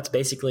 that's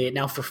basically it.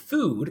 Now for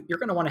food, you're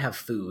going to want to have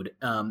food.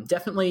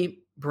 Definitely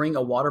bring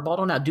a water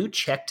bottle. Now do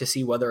check to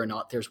see whether or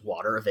not there's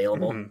water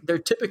available. There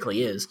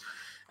typically is.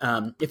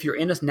 If you're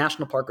in a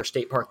national park or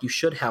state park, you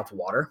should have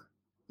water.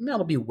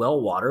 That'll be well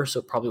water, so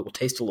it probably will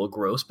taste a little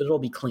gross, but it'll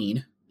be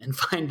clean and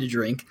fine to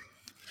drink.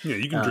 Yeah,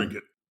 you can drink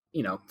it.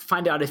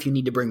 Find out if you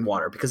need to bring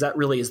water, because that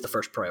really is the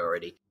first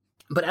priority.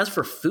 But as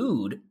for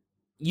food,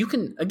 you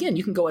can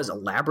go as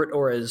elaborate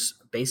or as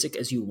basic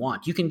as you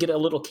want. You can get a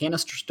little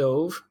canister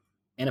stove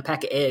and a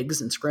pack of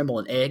eggs and scramble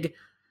an egg.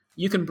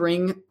 You can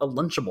bring a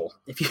Lunchable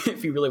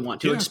if you really want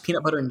to, or just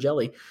peanut butter and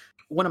jelly.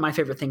 One of my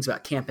favorite things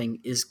about camping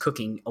is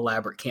cooking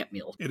elaborate camp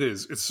meals. It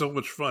is. It's so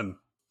much fun.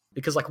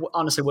 Because,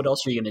 honestly, what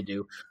else are you going to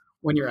do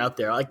when you're out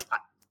there?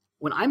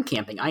 When I'm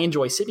camping, I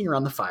enjoy sitting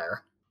around the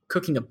fire,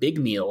 cooking a big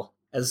meal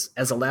as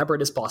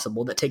elaborate as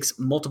possible that takes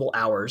multiple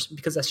hours,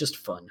 because that's just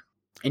fun.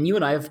 And you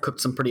and I have cooked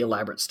some pretty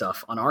elaborate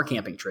stuff on our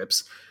camping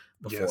trips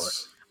before.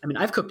 Yes. I mean,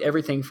 I've cooked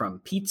everything from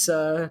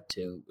pizza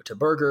to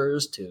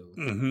burgers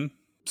to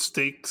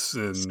steaks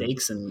and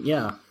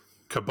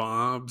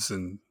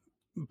kebabs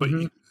but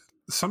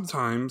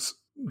sometimes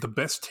the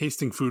best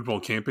tasting food while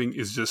camping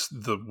is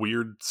just the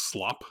weird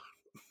slop.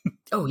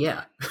 Oh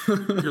yeah.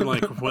 You're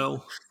like,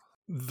 well,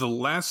 the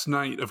last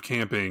night of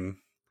camping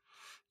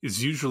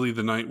is usually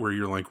the night where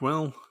you're like,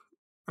 well,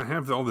 I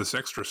have all this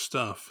extra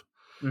stuff.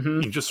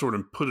 You just sort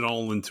of put it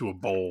all into a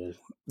bowl,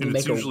 and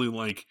it's usually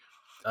like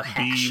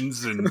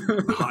beans and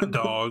hot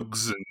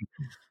dogs and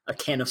a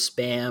can of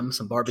Spam,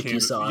 some barbecue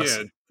sauce.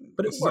 Yeah,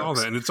 but it works. All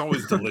that, and it's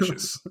always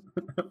delicious.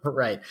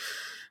 Right.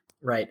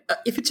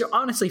 If it's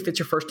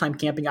your first time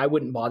camping, I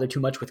wouldn't bother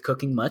too much with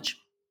cooking much.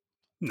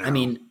 No. I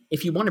mean,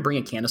 if you want to bring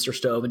a canister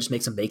stove and just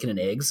make some bacon and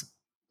eggs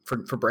for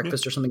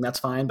breakfast or something, that's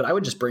fine. But I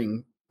would just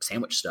bring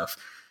sandwich stuff.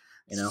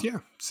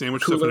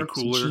 Sandwich stuff in a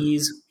cooler, some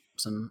cheese,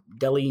 some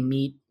deli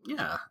meat.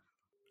 Yeah.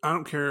 I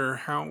don't care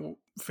how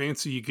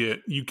fancy you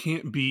get. You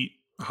can't beat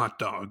hot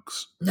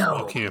dogs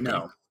while camping.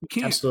 No, you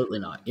can't. Absolutely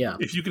not. Yeah.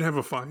 If you can have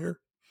a fire,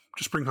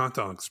 just bring hot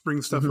dogs.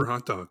 Bring stuff for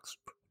hot dogs.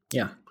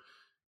 Yeah.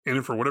 And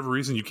if for whatever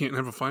reason you can't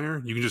have a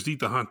fire, you can just eat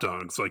the hot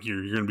dogs. Like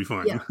you're going to be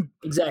fine. Yeah,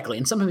 exactly.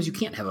 And sometimes you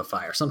can't have a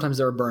fire. Sometimes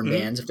there are burn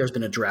bans if there's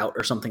been a drought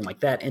or something like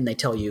that, and they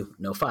tell you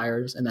no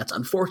fires, and that's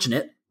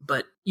unfortunate.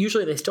 But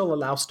usually they still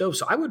allow stoves.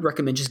 So I would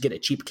recommend just get a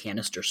cheap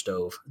canister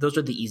stove. Those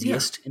are the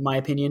easiest, in my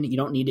opinion. You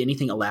don't need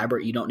anything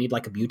elaborate. You don't need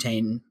like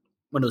one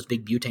of those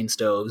big butane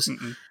stoves.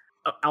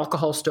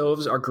 Alcohol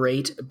stoves are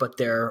great, but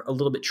they're a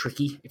little bit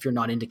tricky if you're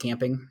not into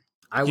camping.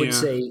 I would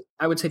say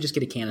just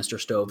get a canister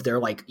stove. They're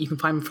like, you can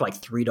find them for like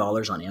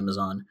 $3 on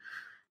Amazon.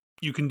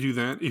 You can do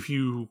that. If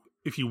you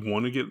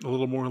want to get a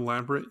little more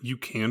elaborate, you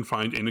can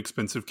find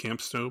inexpensive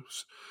camp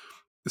stoves.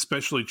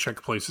 Especially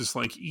check places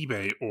like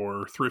eBay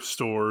or thrift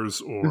stores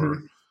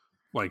or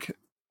like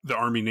the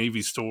Army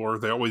Navy store.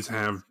 They always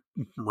have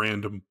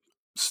random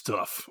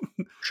stuff.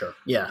 Sure.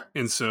 Yeah.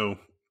 And so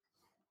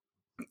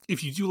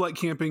if you do like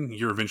camping,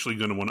 you're eventually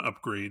going to want to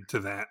upgrade to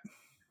that.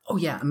 Oh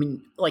yeah. I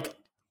mean, like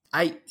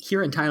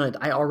here in Thailand,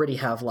 I already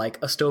have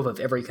like a stove of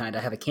every kind.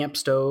 I have a camp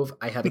stove.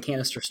 I have a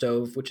canister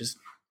stove, which is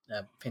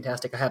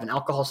fantastic. I have an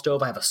alcohol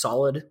stove. I have a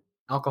solid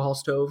alcohol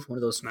stove, one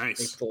of those they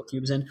put little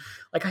cubes in.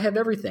 Like I have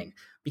everything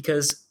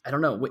because I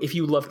don't know. If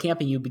you love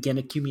camping, you begin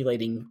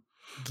accumulating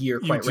gear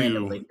quite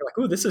randomly. You're like,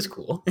 oh, this is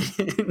cool.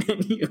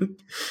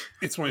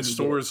 It's why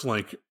stores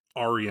like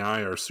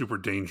REI are super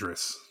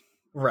dangerous.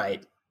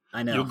 Right.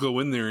 I know. You'll go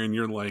in there and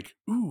you're like,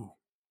 ooh,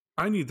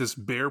 I need this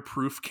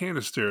bear-proof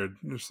canister.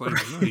 And it's like,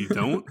 no, you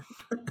don't.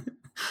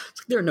 It's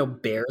like there are no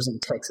bears in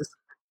Texas.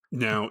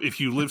 Now, if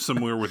you live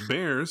somewhere with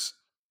bears,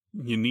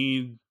 you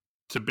need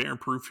to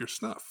bear-proof your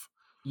stuff.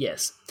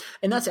 Yes.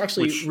 And that's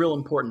actually real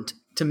important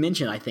to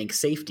mention, I think,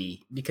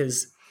 safety,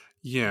 because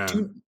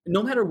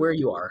no matter where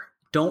you are,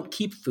 don't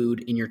keep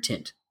food in your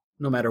tent,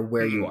 no matter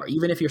where you are,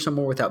 even if you're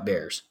somewhere without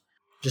bears.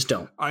 Just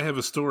don't. I have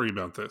a story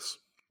about this.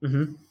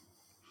 Mm-hmm.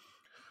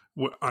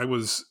 I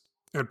was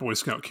at Boy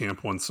Scout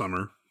camp one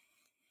summer,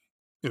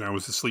 and I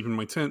was asleep in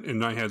my tent,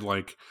 and I had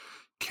like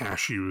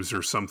cashews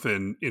or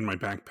something in my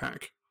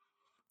backpack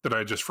that I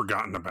had just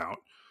forgotten about.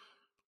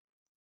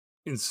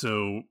 And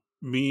so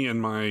me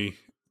and my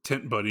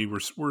tent buddy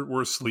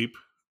were asleep,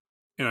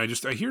 and I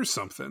hear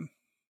something.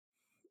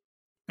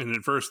 And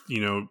at first,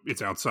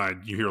 it's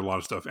outside. You hear a lot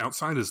of stuff.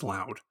 Outside is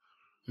loud.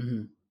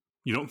 Mm-hmm.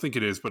 You don't think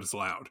it is, but it's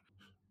loud.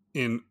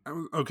 And I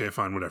was, okay,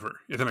 fine, whatever.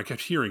 And then I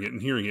kept hearing it.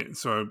 And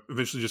so I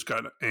eventually just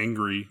got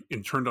angry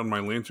and turned on my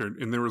lantern.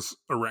 And there was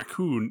a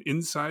raccoon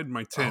inside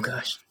my tent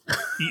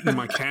eating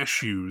my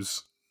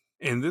cashews.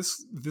 And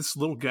this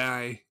little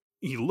guy,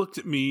 he looked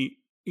at me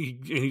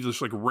and he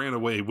just like ran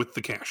away with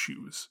the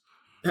cashews.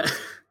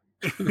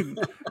 and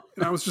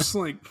I was just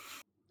like...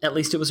 At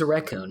least it was a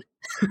raccoon.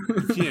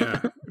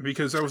 Yeah,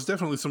 because I was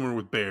definitely somewhere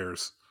with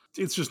bears.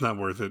 It's just not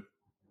worth it.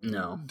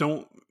 No.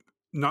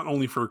 Not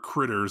only for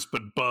critters,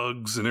 but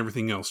bugs and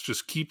everything else.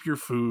 Just keep your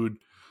food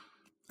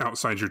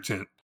outside your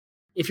tent.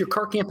 If you're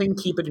car camping,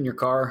 keep it in your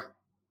car.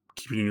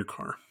 Keep it in your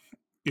car.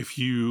 If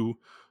you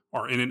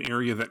are in an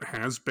area that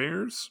has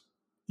bears,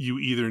 you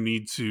either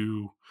need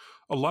to...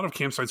 A lot of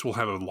campsites will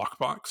have a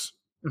lockbox.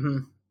 Mm-hmm.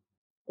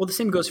 Well, the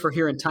same goes for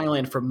here in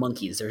Thailand for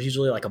monkeys. There's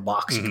usually like a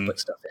box you can put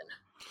stuff in.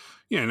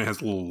 Yeah, and it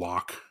has a little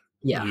lock.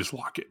 Yeah. You just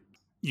lock it.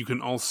 You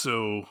can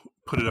also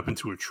put it up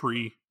into a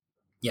tree.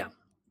 Yeah.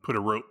 Put a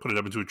rope, put it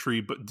up into a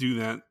tree, but do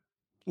that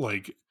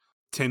like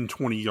 10,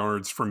 20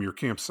 yards from your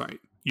campsite.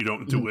 You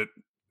don't do it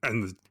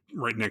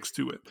right next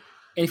to it.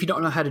 And if you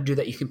don't know how to do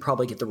that, you can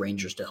probably get the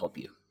rangers to help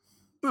you.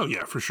 Oh,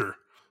 yeah, for sure.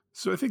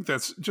 So I think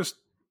that's just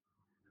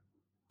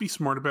be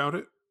smart about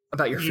it.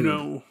 About your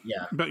food.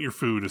 About your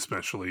food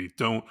especially.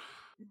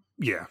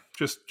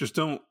 Just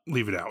don't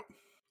leave it out.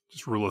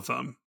 Just rule of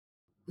thumb.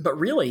 But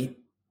really,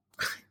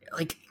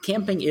 like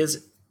camping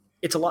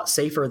it's a lot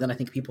safer than I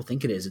think people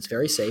think it is. It's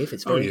very safe.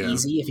 It's very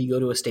easy if you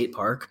go to a state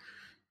park.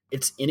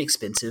 It's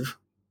inexpensive.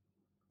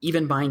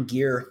 Even buying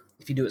gear,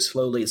 if you do it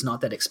slowly, it's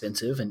not that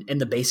expensive.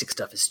 And the basic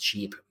stuff is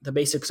cheap. The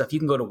basic stuff, you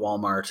can go to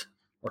Walmart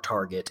or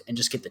Target and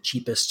just get the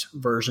cheapest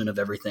version of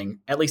everything,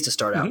 at least to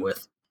start out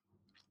with.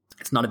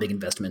 It's not a big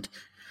investment.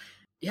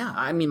 Yeah,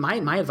 I mean,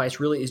 my advice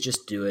really is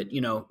just do it.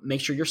 Make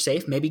sure you're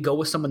safe. Maybe go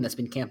with someone that's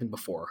been camping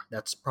before.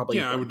 That's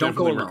probably I would don't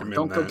go definitely alone. recommend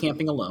Don't go that.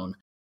 camping alone.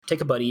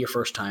 Take a buddy your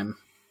first time,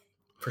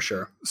 for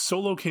sure.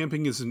 Solo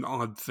camping is an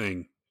odd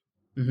thing.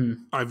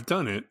 Mm-hmm. I've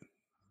done it.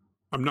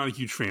 I'm not a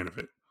huge fan of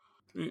it,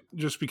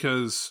 just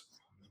because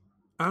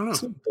I don't know.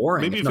 It's so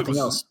boring. Maybe if nothing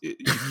else.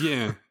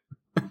 Yeah.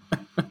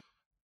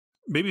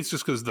 Maybe it's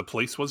just because the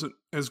place wasn't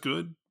as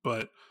good,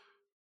 but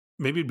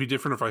maybe it'd be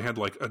different if I had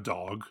like a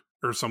dog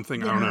or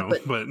something. I don't know.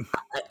 But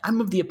I'm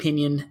of the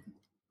opinion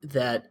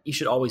that you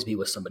should always be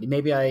with somebody.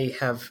 Maybe I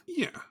have.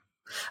 Yeah.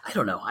 I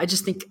don't know. I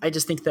just think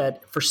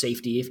that for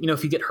safety, if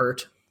you get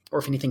hurt or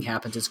if anything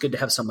happens, it's good to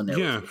have someone there.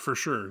 Yeah, with you. for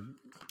sure.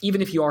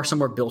 Even if you are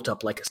somewhere built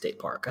up like a state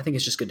park, I think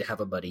it's just good to have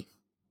a buddy.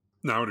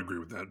 No, I would agree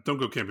with that. Don't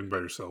go camping by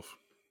yourself.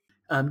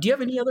 Do you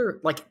have any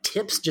other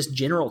tips, just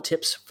general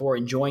tips for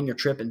enjoying your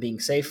trip and being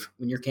safe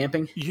when you're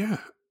camping? Yeah.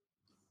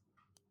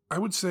 I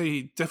would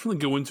say definitely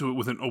go into it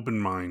with an open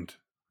mind,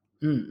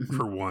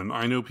 for one.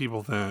 I know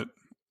people that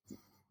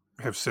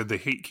have said they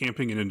hate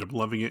camping and end up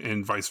loving it,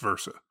 and vice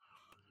versa.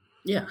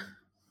 Yeah.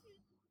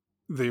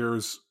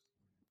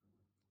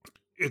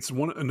 It's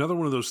another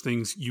one of those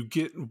things, you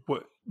get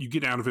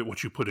out of it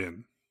what you put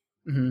in.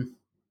 Mm-hmm.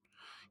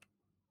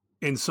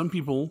 And some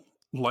people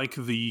like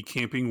the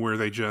camping where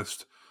they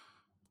just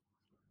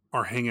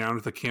are hanging out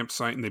at the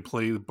campsite and they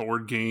play the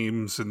board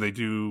games and they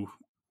do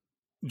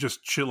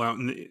just chill out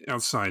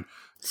outside.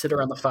 Sit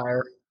around the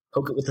fire,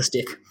 poke it with a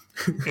stick.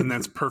 And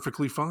that's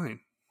perfectly fine.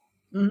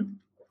 Mm-hmm.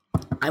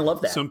 I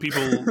love that. Some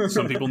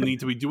people need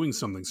to be doing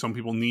something. Some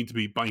people need to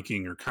be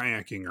biking or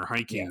kayaking or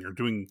hiking or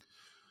doing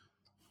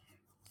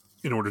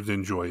in order to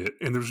enjoy it.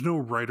 And there's no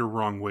right or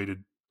wrong way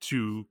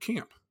to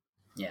camp.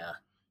 Yeah.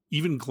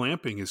 Even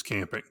glamping is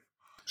camping.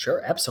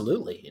 Sure,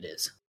 absolutely it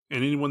is.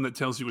 And anyone that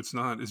tells you it's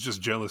not is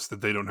just jealous that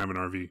they don't have an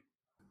RV.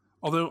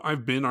 Although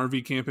I've been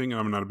RV camping,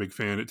 I'm not a big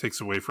fan. It takes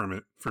away from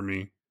it for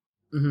me.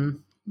 Mm-hmm.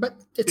 But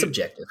it's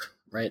subjective,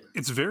 right?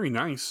 It's very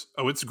nice.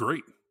 Oh, it's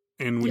great.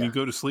 And when you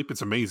go to sleep,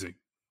 it's amazing.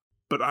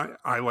 But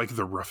I like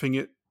the roughing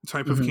it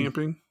type of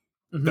camping.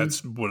 Mm-hmm.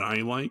 That's what I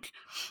like.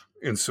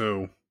 And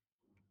so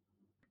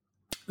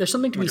there's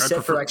something to be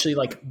said for actually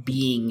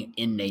being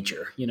in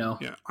nature,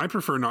 Yeah. I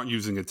prefer not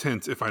using a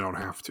tent if I don't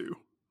have to,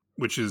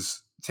 which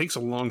takes a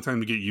long time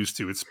to get used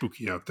to. It's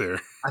spooky out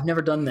there. I've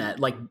never done that.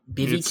 Like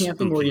bivvy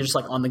camping, spooky. Where you're just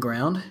on the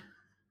ground.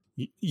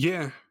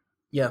 Yeah.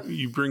 Yeah.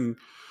 You bring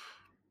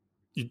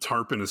you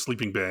tarp in a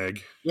sleeping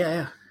bag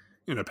Yeah.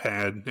 in a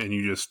pad, and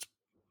you just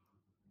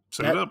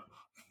set That, it up.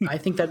 I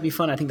think that'd be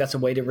fun. I think that's a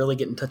way to really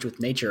get in touch with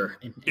nature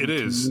and It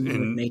is, commune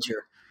with and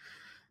nature.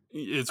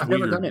 it's I've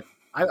never weird. done it.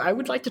 I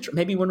would like to.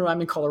 Maybe when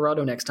I'm in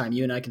Colorado next time,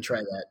 you and I can try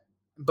that.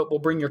 But we'll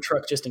bring your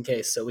truck just in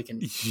case, so we can.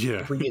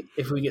 Yeah,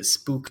 If we get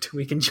spooked,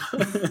 we can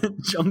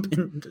jump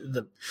into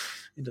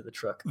the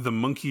truck. the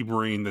monkey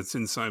brain that's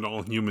inside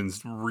all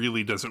humans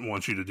really doesn't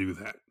want you to do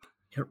that.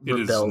 It It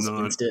is rebels not.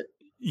 against it.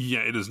 Yeah,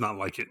 it is not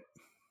like it.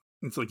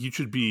 It's like you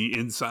should be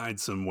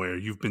inside somewhere.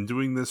 You've been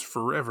doing this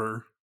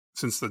forever.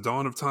 Since the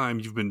dawn of time,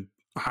 you've been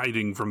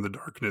hiding from the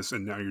darkness,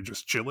 and now you're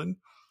just chilling.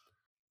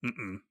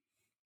 Mm-mm.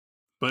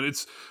 But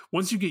it's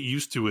once you get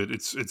used to it,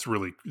 it's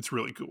really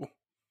cool.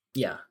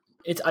 Yeah,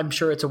 I'm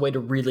sure it's a way to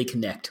really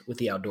connect with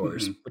the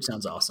outdoors, Mm-hmm. which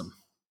sounds awesome.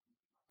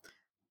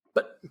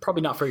 But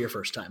probably not for your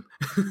first time.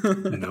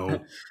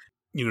 No,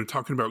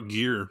 talking about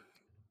gear,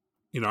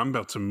 I'm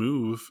about to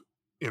move,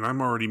 and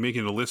I'm already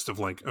making a list of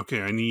like,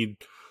 okay, I need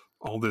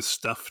all this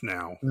stuff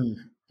now.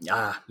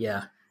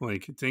 Yeah.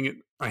 Like, dang it,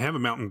 I have a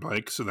mountain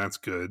bike, so that's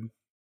good.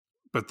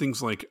 But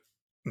things like,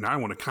 now I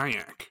want a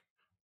kayak.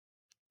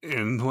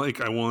 And,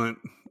 like, I want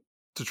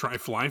to try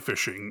fly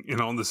fishing and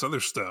all this other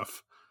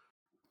stuff.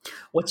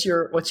 What's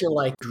your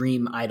like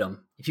dream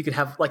item? If you could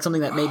have like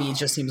something that maybe it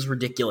just seems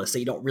ridiculous that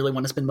you don't really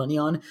want to spend money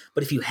on,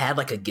 but if you had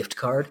like a gift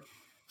card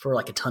for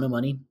like a ton of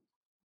money,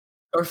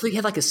 or if they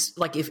had like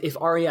if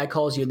REI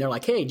calls you and they're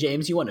like, "Hey,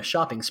 James, you want a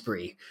shopping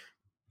spree?"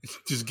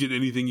 Just get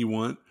anything you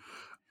want.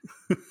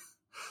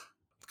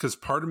 Because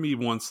part of me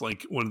wants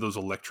like one of those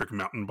electric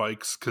mountain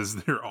bikes because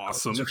they're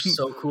awesome. Those are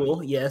so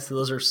cool. Yes,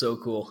 those are so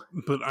cool.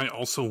 But I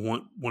also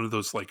want one of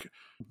those like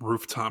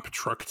rooftop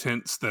truck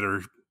tents that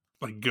are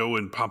like go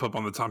and pop up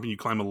on the top and you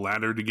climb a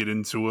ladder to get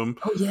into them.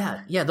 Oh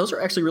yeah. Those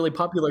are actually really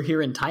popular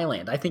here in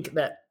Thailand. I think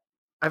that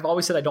I've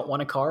always said I don't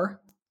want a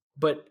car,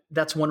 but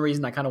that's one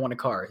reason I kind of want a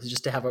car is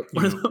just to have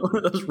one of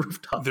those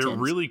rooftop. They're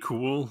tents. really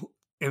cool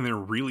and they're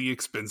really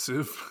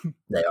expensive.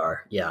 They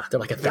are. Yeah, they're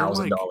like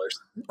 $1,000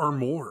 or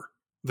more.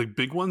 The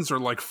big ones are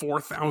like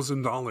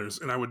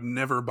 $4,000, and I would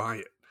never buy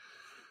it.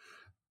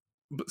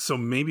 But so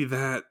maybe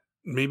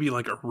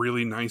like a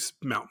really nice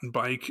mountain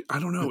bike. I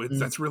don't know.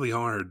 That's really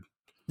hard.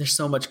 There's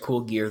so much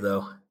cool gear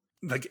though.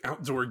 Like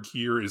outdoor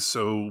gear is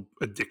so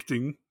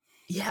addicting.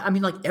 Yeah, I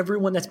mean, like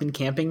everyone that's been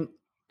camping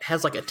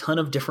has like a ton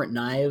of different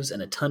knives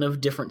and a ton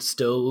of different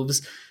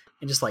stoves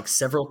and just like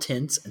several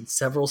tents and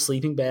several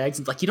sleeping bags.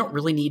 It's like you don't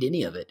really need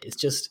any of it. It's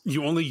just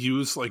you only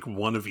use like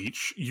one of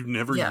each. You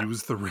never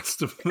use the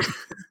rest of them.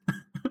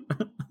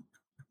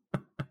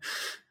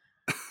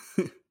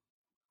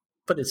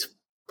 But it's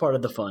part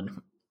of the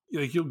fun.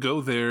 Like you'll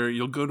go there,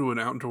 you'll go to an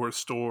outdoor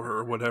store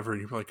or whatever,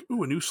 and you're like,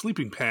 "Ooh, a new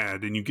sleeping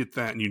pad," and you get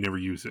that, and you never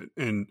use it.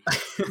 And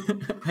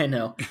I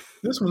know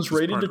this one's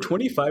rated to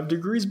 25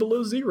 degrees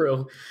below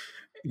zero.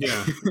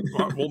 Yeah,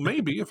 well,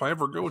 maybe if I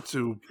ever go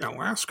to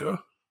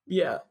Alaska.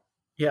 Yeah,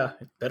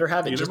 better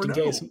have it just in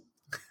case.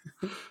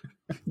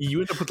 You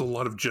end up with a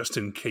lot of just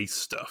in case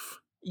stuff.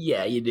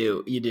 Yeah, you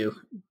do.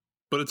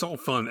 But it's all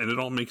fun and it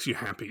all makes you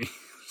happy.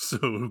 So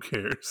who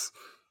cares?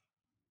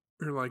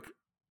 You're like,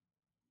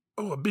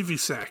 oh, a bivy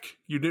sack.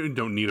 You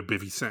don't need a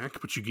bivy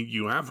sack, but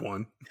you have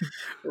one.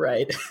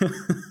 Right.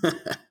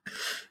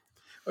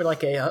 Or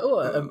like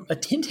a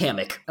tent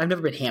hammock. I've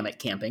never been hammock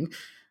camping,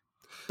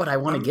 but I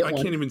want to get one. I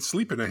can't even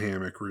sleep in a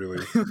hammock,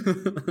 really.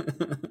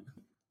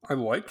 I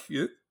like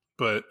it,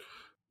 but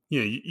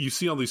yeah, you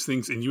see all these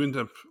things and you end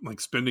up like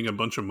spending a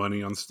bunch of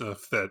money on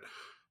stuff that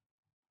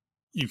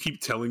you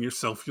keep telling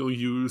yourself you'll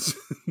use,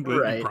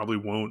 but you probably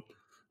won't.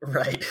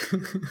 Right.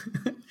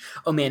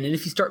 Oh man, and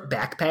if you start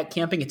backpack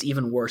camping, it's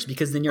even worse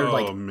because then you're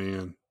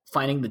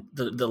finding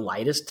the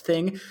lightest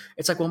thing.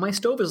 It's like, well, my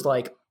stove is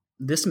like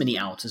this many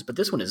ounces, but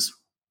this one is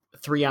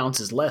 3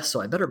 ounces less,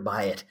 so I better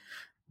buy it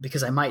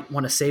because I might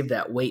want to save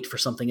that weight for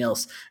something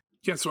else.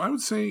 Yeah, so I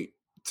would say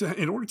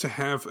in order to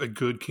have a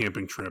good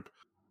camping trip,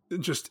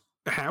 just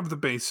have the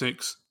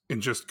basics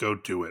and just go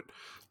do it.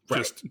 Right.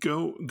 Just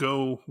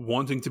go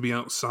wanting to be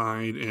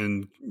outside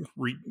and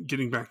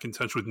getting back in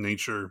touch with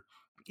nature,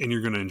 and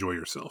you're going to enjoy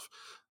yourself.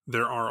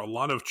 There are a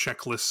lot of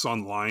checklists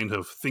online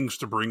of things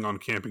to bring on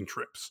camping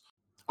trips.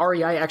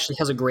 REI actually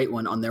has a great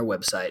one on their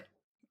website.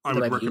 I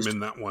would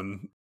recommend that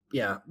one.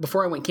 Yeah.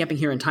 Before I went camping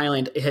here in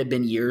Thailand, it had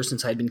been years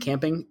since I'd been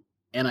camping,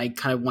 and I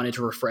kind of wanted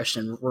to refresh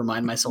and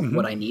remind myself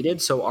what I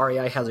needed. So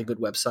REI has a good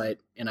website,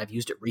 and I've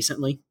used it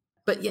recently.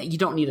 But yeah, you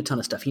don't need a ton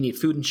of stuff. You need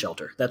food and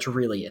shelter. That's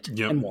really it.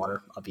 Yep. And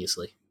water,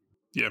 obviously.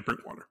 Yeah, bring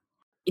water.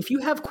 If you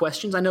have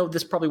questions, I know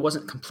this probably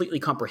wasn't completely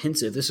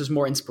comprehensive. This is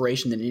more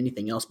inspiration than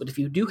anything else. But if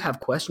you do have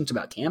questions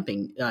about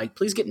camping,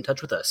 please get in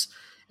touch with us,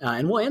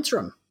 and we'll answer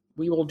them.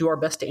 We will do our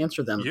best to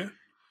answer them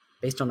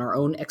based on our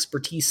own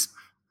expertise.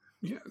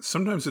 Yeah,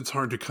 sometimes it's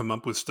hard to come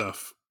up with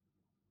stuff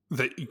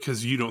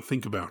because you don't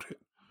think about it.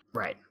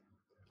 Right.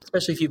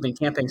 Especially if you've been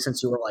camping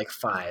since you were like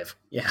 5.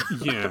 Yeah.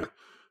 Yeah.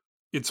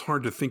 It's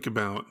hard to think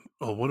about,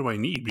 what do I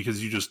need?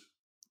 Because you just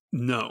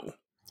know.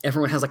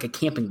 Everyone has like a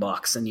camping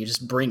box and you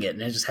just bring it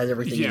and it just has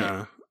everything in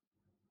it.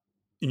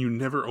 and you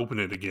never open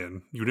it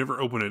again. You never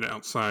open it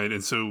outside,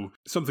 and so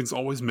something's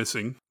always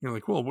missing. You're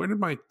like, well, where did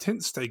my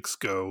tent stakes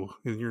go?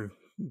 And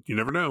you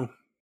never know.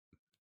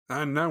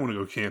 I now want to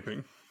go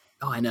camping.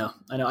 Oh, I know.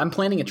 I'm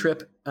planning a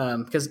trip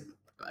because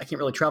I can't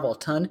really travel a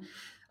ton.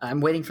 I'm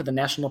waiting for the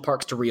national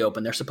parks to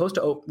reopen. They're supposed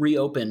to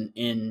reopen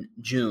in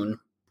June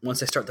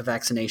once they start the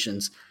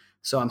vaccinations.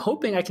 So I'm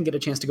hoping I can get a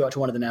chance to go out to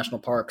one of the national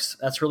parks.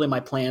 That's really my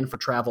plan for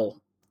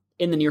travel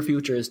in the near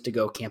future, is to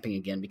go camping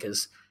again,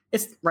 because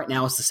right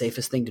now it's the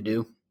safest thing to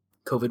do,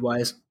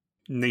 COVID-wise.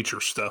 Nature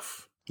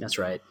stuff. That's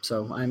right.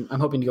 So I'm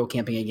hoping to go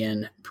camping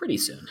again pretty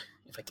soon,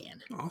 if I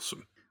can.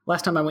 Awesome.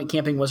 Last time I went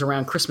camping was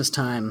around Christmas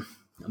time.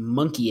 A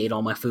monkey ate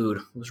all my food.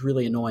 It was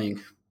really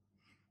annoying.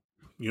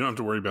 You don't have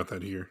to worry about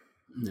that here.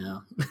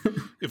 No.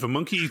 If a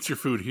monkey eats your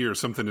food here,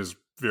 something is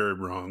very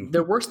wrong.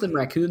 They're worse than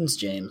raccoons,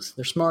 James.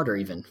 They're smarter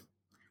even.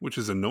 Which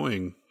is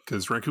annoying,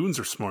 because raccoons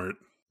are smart.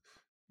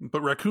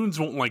 But raccoons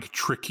won't,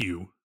 trick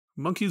you.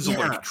 Monkeys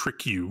will,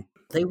 trick you.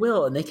 They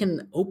will, and they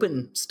can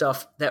open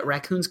stuff that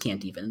raccoons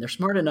can't even. They're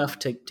smart enough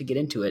to get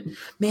into it.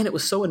 Man, it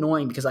was so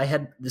annoying because I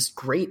had this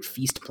great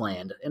feast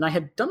planned, and I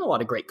had done a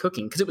lot of great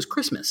cooking because it was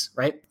Christmas,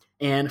 right?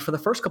 And for the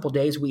first couple of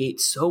days, we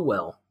ate so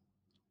well.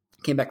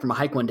 Came back from a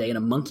hike one day, and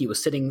a monkey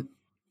was sitting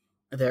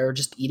there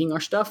just eating our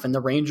stuff, and the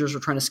rangers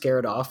were trying to scare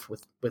it off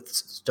with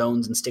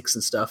stones and sticks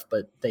and stuff,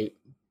 but they,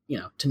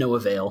 to no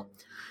avail.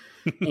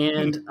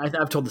 And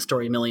I've told the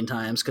story a million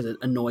times because it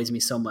annoys me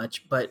so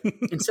much. But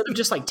instead of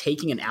just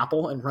taking an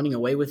apple and running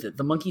away with it,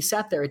 the monkey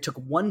sat there. It took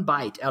one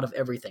bite out of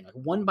everything.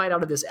 One bite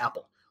out of this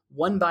apple,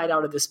 one bite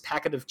out of this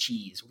packet of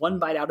cheese, one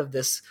bite out of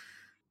this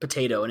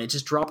potato, and it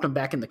just dropped them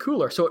back in the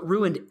cooler. So it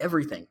ruined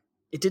everything.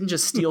 It didn't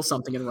just steal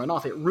something and run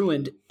off. It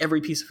ruined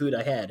every piece of food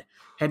I had.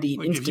 Had to eat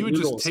instant noodles. If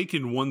you had just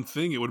taken one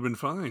thing, it would have been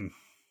fine.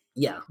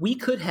 Yeah, we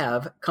could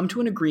have come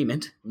to an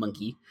agreement,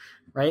 monkey,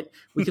 right?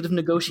 We could have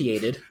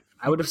negotiated.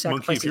 I would have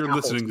sacrificed Monkey, if you're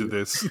listening to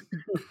this.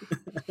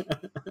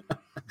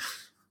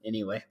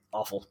 Anyway,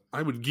 awful.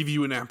 I would give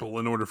you an apple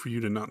in order for you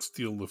to not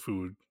steal the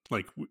food.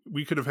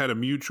 We could have had a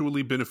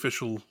mutually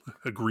beneficial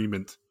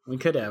agreement. We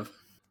could have.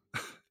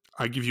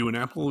 I give you an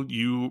apple,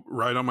 you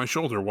ride on my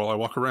shoulder while I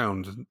walk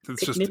around.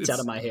 Take nits out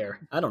of my hair.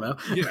 I don't know.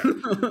 Yeah,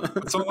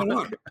 that's all I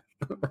want.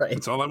 Right.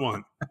 That's all I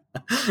want.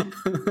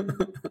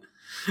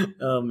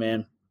 Oh,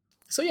 man.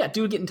 So, yeah,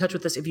 do get in touch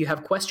with us if you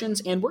have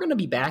questions. And we're going to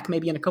be back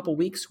maybe in a couple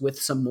weeks with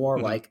some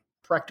more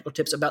practical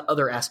tips about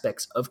other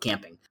aspects of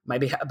camping.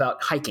 Maybe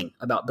about hiking,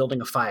 about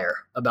building a fire,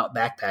 about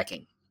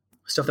backpacking.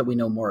 Stuff that we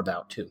know more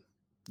about, too.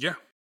 Yeah.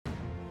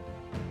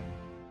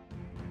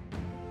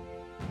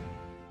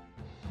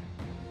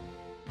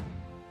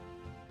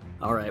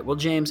 All right. Well,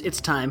 James, it's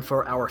time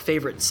for our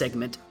favorite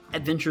segment,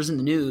 Adventures in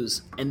the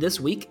News. And this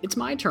week, it's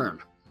my turn.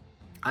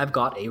 I've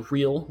got a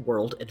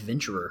real-world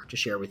adventurer to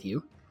share with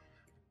you.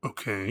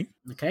 Okay,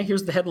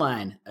 here's the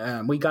headline.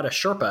 We got a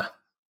Sherpa,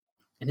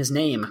 and his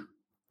name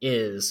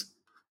is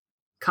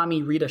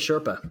Kami Rita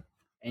Sherpa.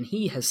 And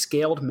he has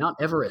scaled Mount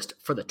Everest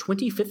for the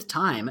 25th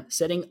time,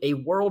 setting a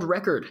world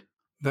record.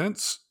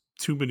 That's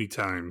too many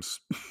times.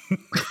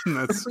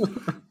 That's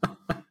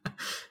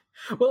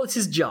Well, it's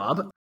his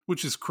job.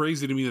 Which is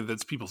crazy to me that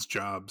that's people's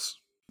jobs.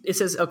 It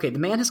says, the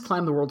man has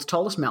climbed the world's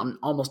tallest mountain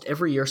almost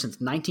every year since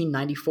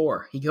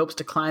 1994. He hopes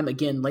to climb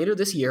again later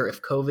this year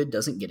if COVID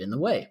doesn't get in the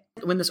way.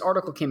 When this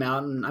article came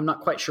out, and I'm not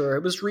quite sure,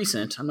 it was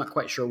recent, I'm not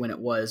quite sure when it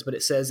was, but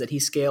it says that he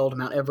scaled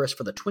Mount Everest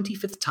for the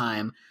 25th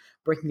time,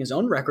 breaking his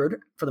own record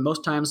for the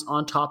most times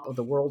on top of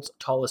the world's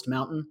tallest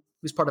mountain.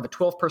 He was part of a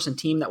 12-person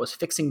team that was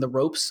fixing the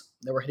ropes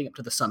that were heading up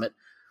to the summit,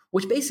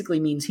 which basically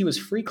means he was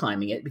free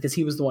climbing it because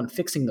he was the one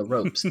fixing the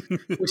ropes,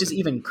 which is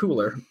even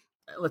cooler.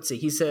 Let's see.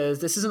 He says,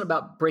 this isn't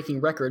about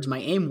breaking records. My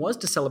aim was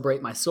to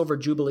celebrate my silver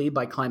jubilee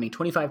by climbing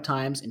 25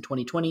 times in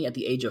 2020 at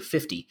the age of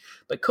 50.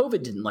 But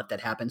COVID didn't let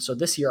that happen. So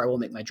this year I will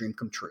make my dream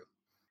come true.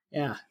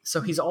 Yeah.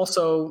 So he's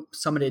also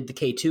summited the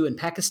K2 in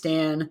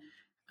Pakistan.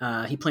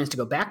 He plans to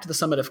go back to the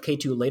summit of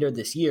K2 later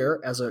this year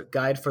as a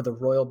guide for the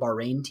Royal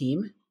Bahrain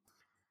team.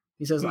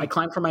 He says, I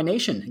climb for my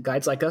nation.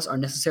 Guides like us are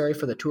necessary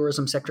for the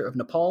tourism sector of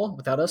Nepal.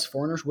 Without us,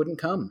 foreigners wouldn't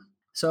come.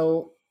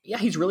 So, yeah,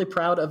 he's really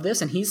proud of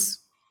this. And he's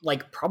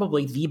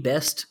probably the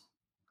best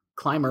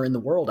climber in the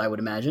world, I would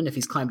imagine. If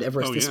he's climbed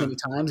Everest many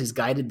times, he's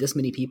guided this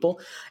many people.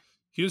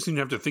 He doesn't even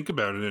have to think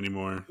about it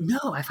anymore. No,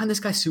 I find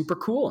this guy super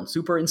cool and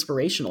super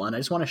inspirational. And I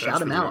just want to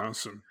shout him out.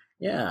 Awesome.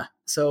 Yeah.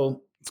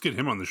 So let's get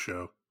him on the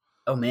show.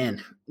 Oh,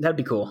 man. That'd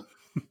be cool.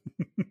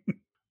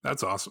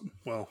 That's awesome.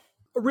 Well,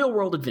 a real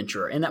world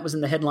adventurer. And that was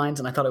in the headlines.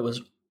 And I thought it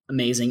was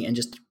amazing and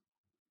just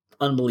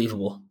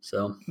unbelievable.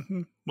 So,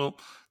 well,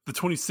 the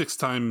 26th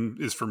time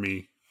is for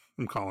me.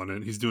 I'm calling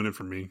it. He's doing it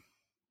for me.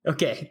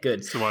 Okay,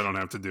 good. So I don't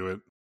have to do it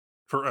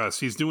for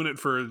us. He's doing it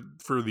for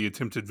the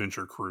Attempt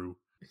Adventure crew.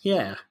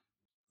 Yeah.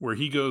 Where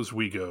he goes,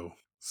 we go.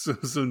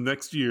 So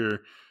next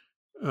year,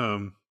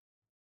 we'll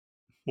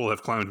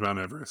have climbed Mount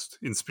Everest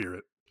in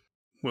spirit.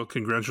 Well,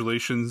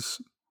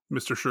 congratulations,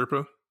 Mr.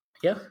 Sherpa.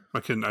 Yeah. I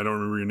don't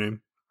remember your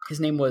name.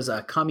 His name was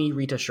Kami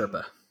Rita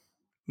Sherpa.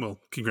 Well,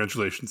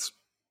 congratulations.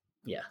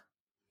 Yeah.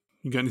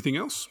 You got anything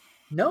else?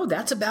 No,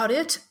 that's about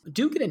it.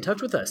 Do get in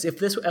touch with us. If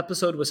this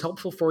episode was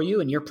helpful for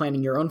you and you're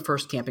planning your own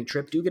first camping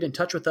trip, do get in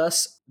touch with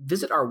us.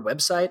 Visit our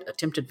website,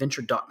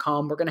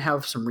 attemptadventure.com. We're going to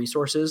have some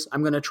resources.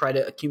 I'm going to try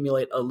to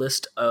accumulate a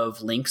list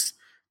of links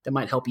that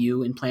might help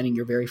you in planning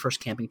your very first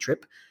camping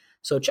trip.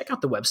 So check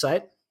out the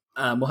website.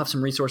 We'll have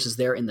some resources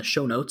there in the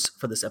show notes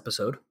for this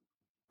episode.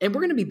 And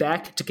we're going to be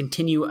back to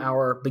continue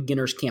our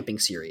beginners camping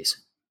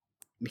series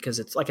because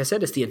it's, like I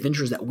said, it's the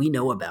adventures that we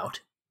know about.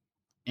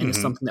 And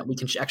it's something that we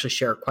can actually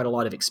share quite a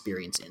lot of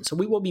experience in. So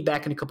we will be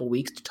back in a couple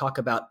weeks to talk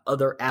about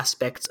other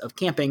aspects of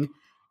camping,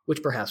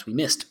 which perhaps we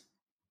missed.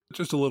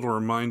 Just a little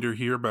reminder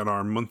here about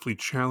our monthly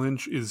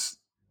challenge is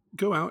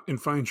go out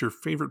and find your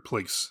favorite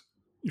place,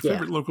 your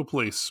favorite local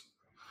place.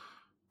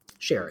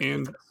 Share it.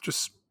 And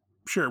just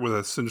share it with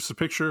us. Send us a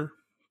picture.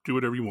 Do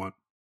whatever you want.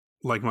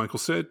 Like Michael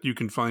said, you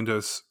can find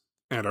us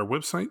at our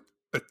website,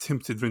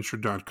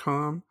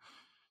 attemptadventure.com.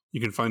 You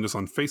can find us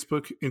on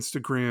Facebook,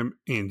 Instagram,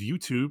 and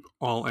YouTube,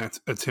 all at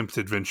Attempt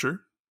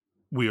Adventure.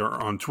 We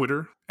are on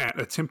Twitter, at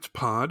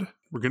AttemptPod.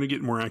 We're going to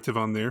get more active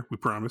on there, we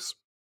promise.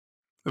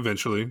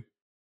 Eventually.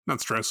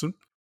 Not stressing.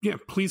 Yeah,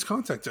 please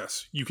contact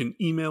us. You can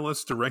email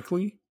us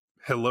directly,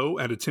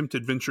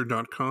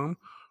 hello@attemptadventure.com,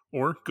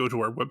 or go to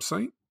our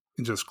website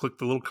and just click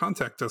the little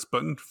contact us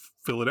button,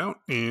 fill it out,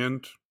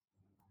 and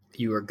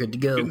you are good to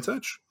go. Get in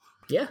touch.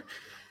 Yeah.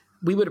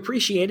 We would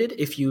appreciate it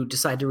if you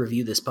decide to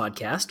review this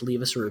podcast.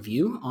 Leave us a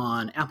review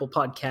on Apple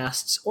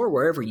Podcasts or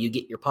wherever you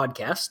get your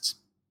podcasts. It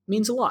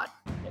means a lot.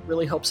 It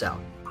really helps out.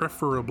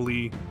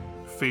 Preferably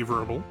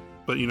favorable,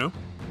 but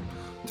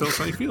tell us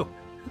how you feel.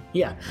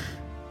 Yeah.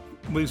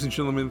 Ladies and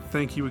gentlemen,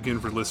 thank you again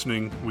for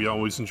listening. We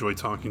always enjoy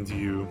talking to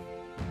you.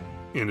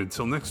 And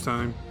until next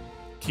time,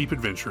 keep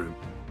adventuring.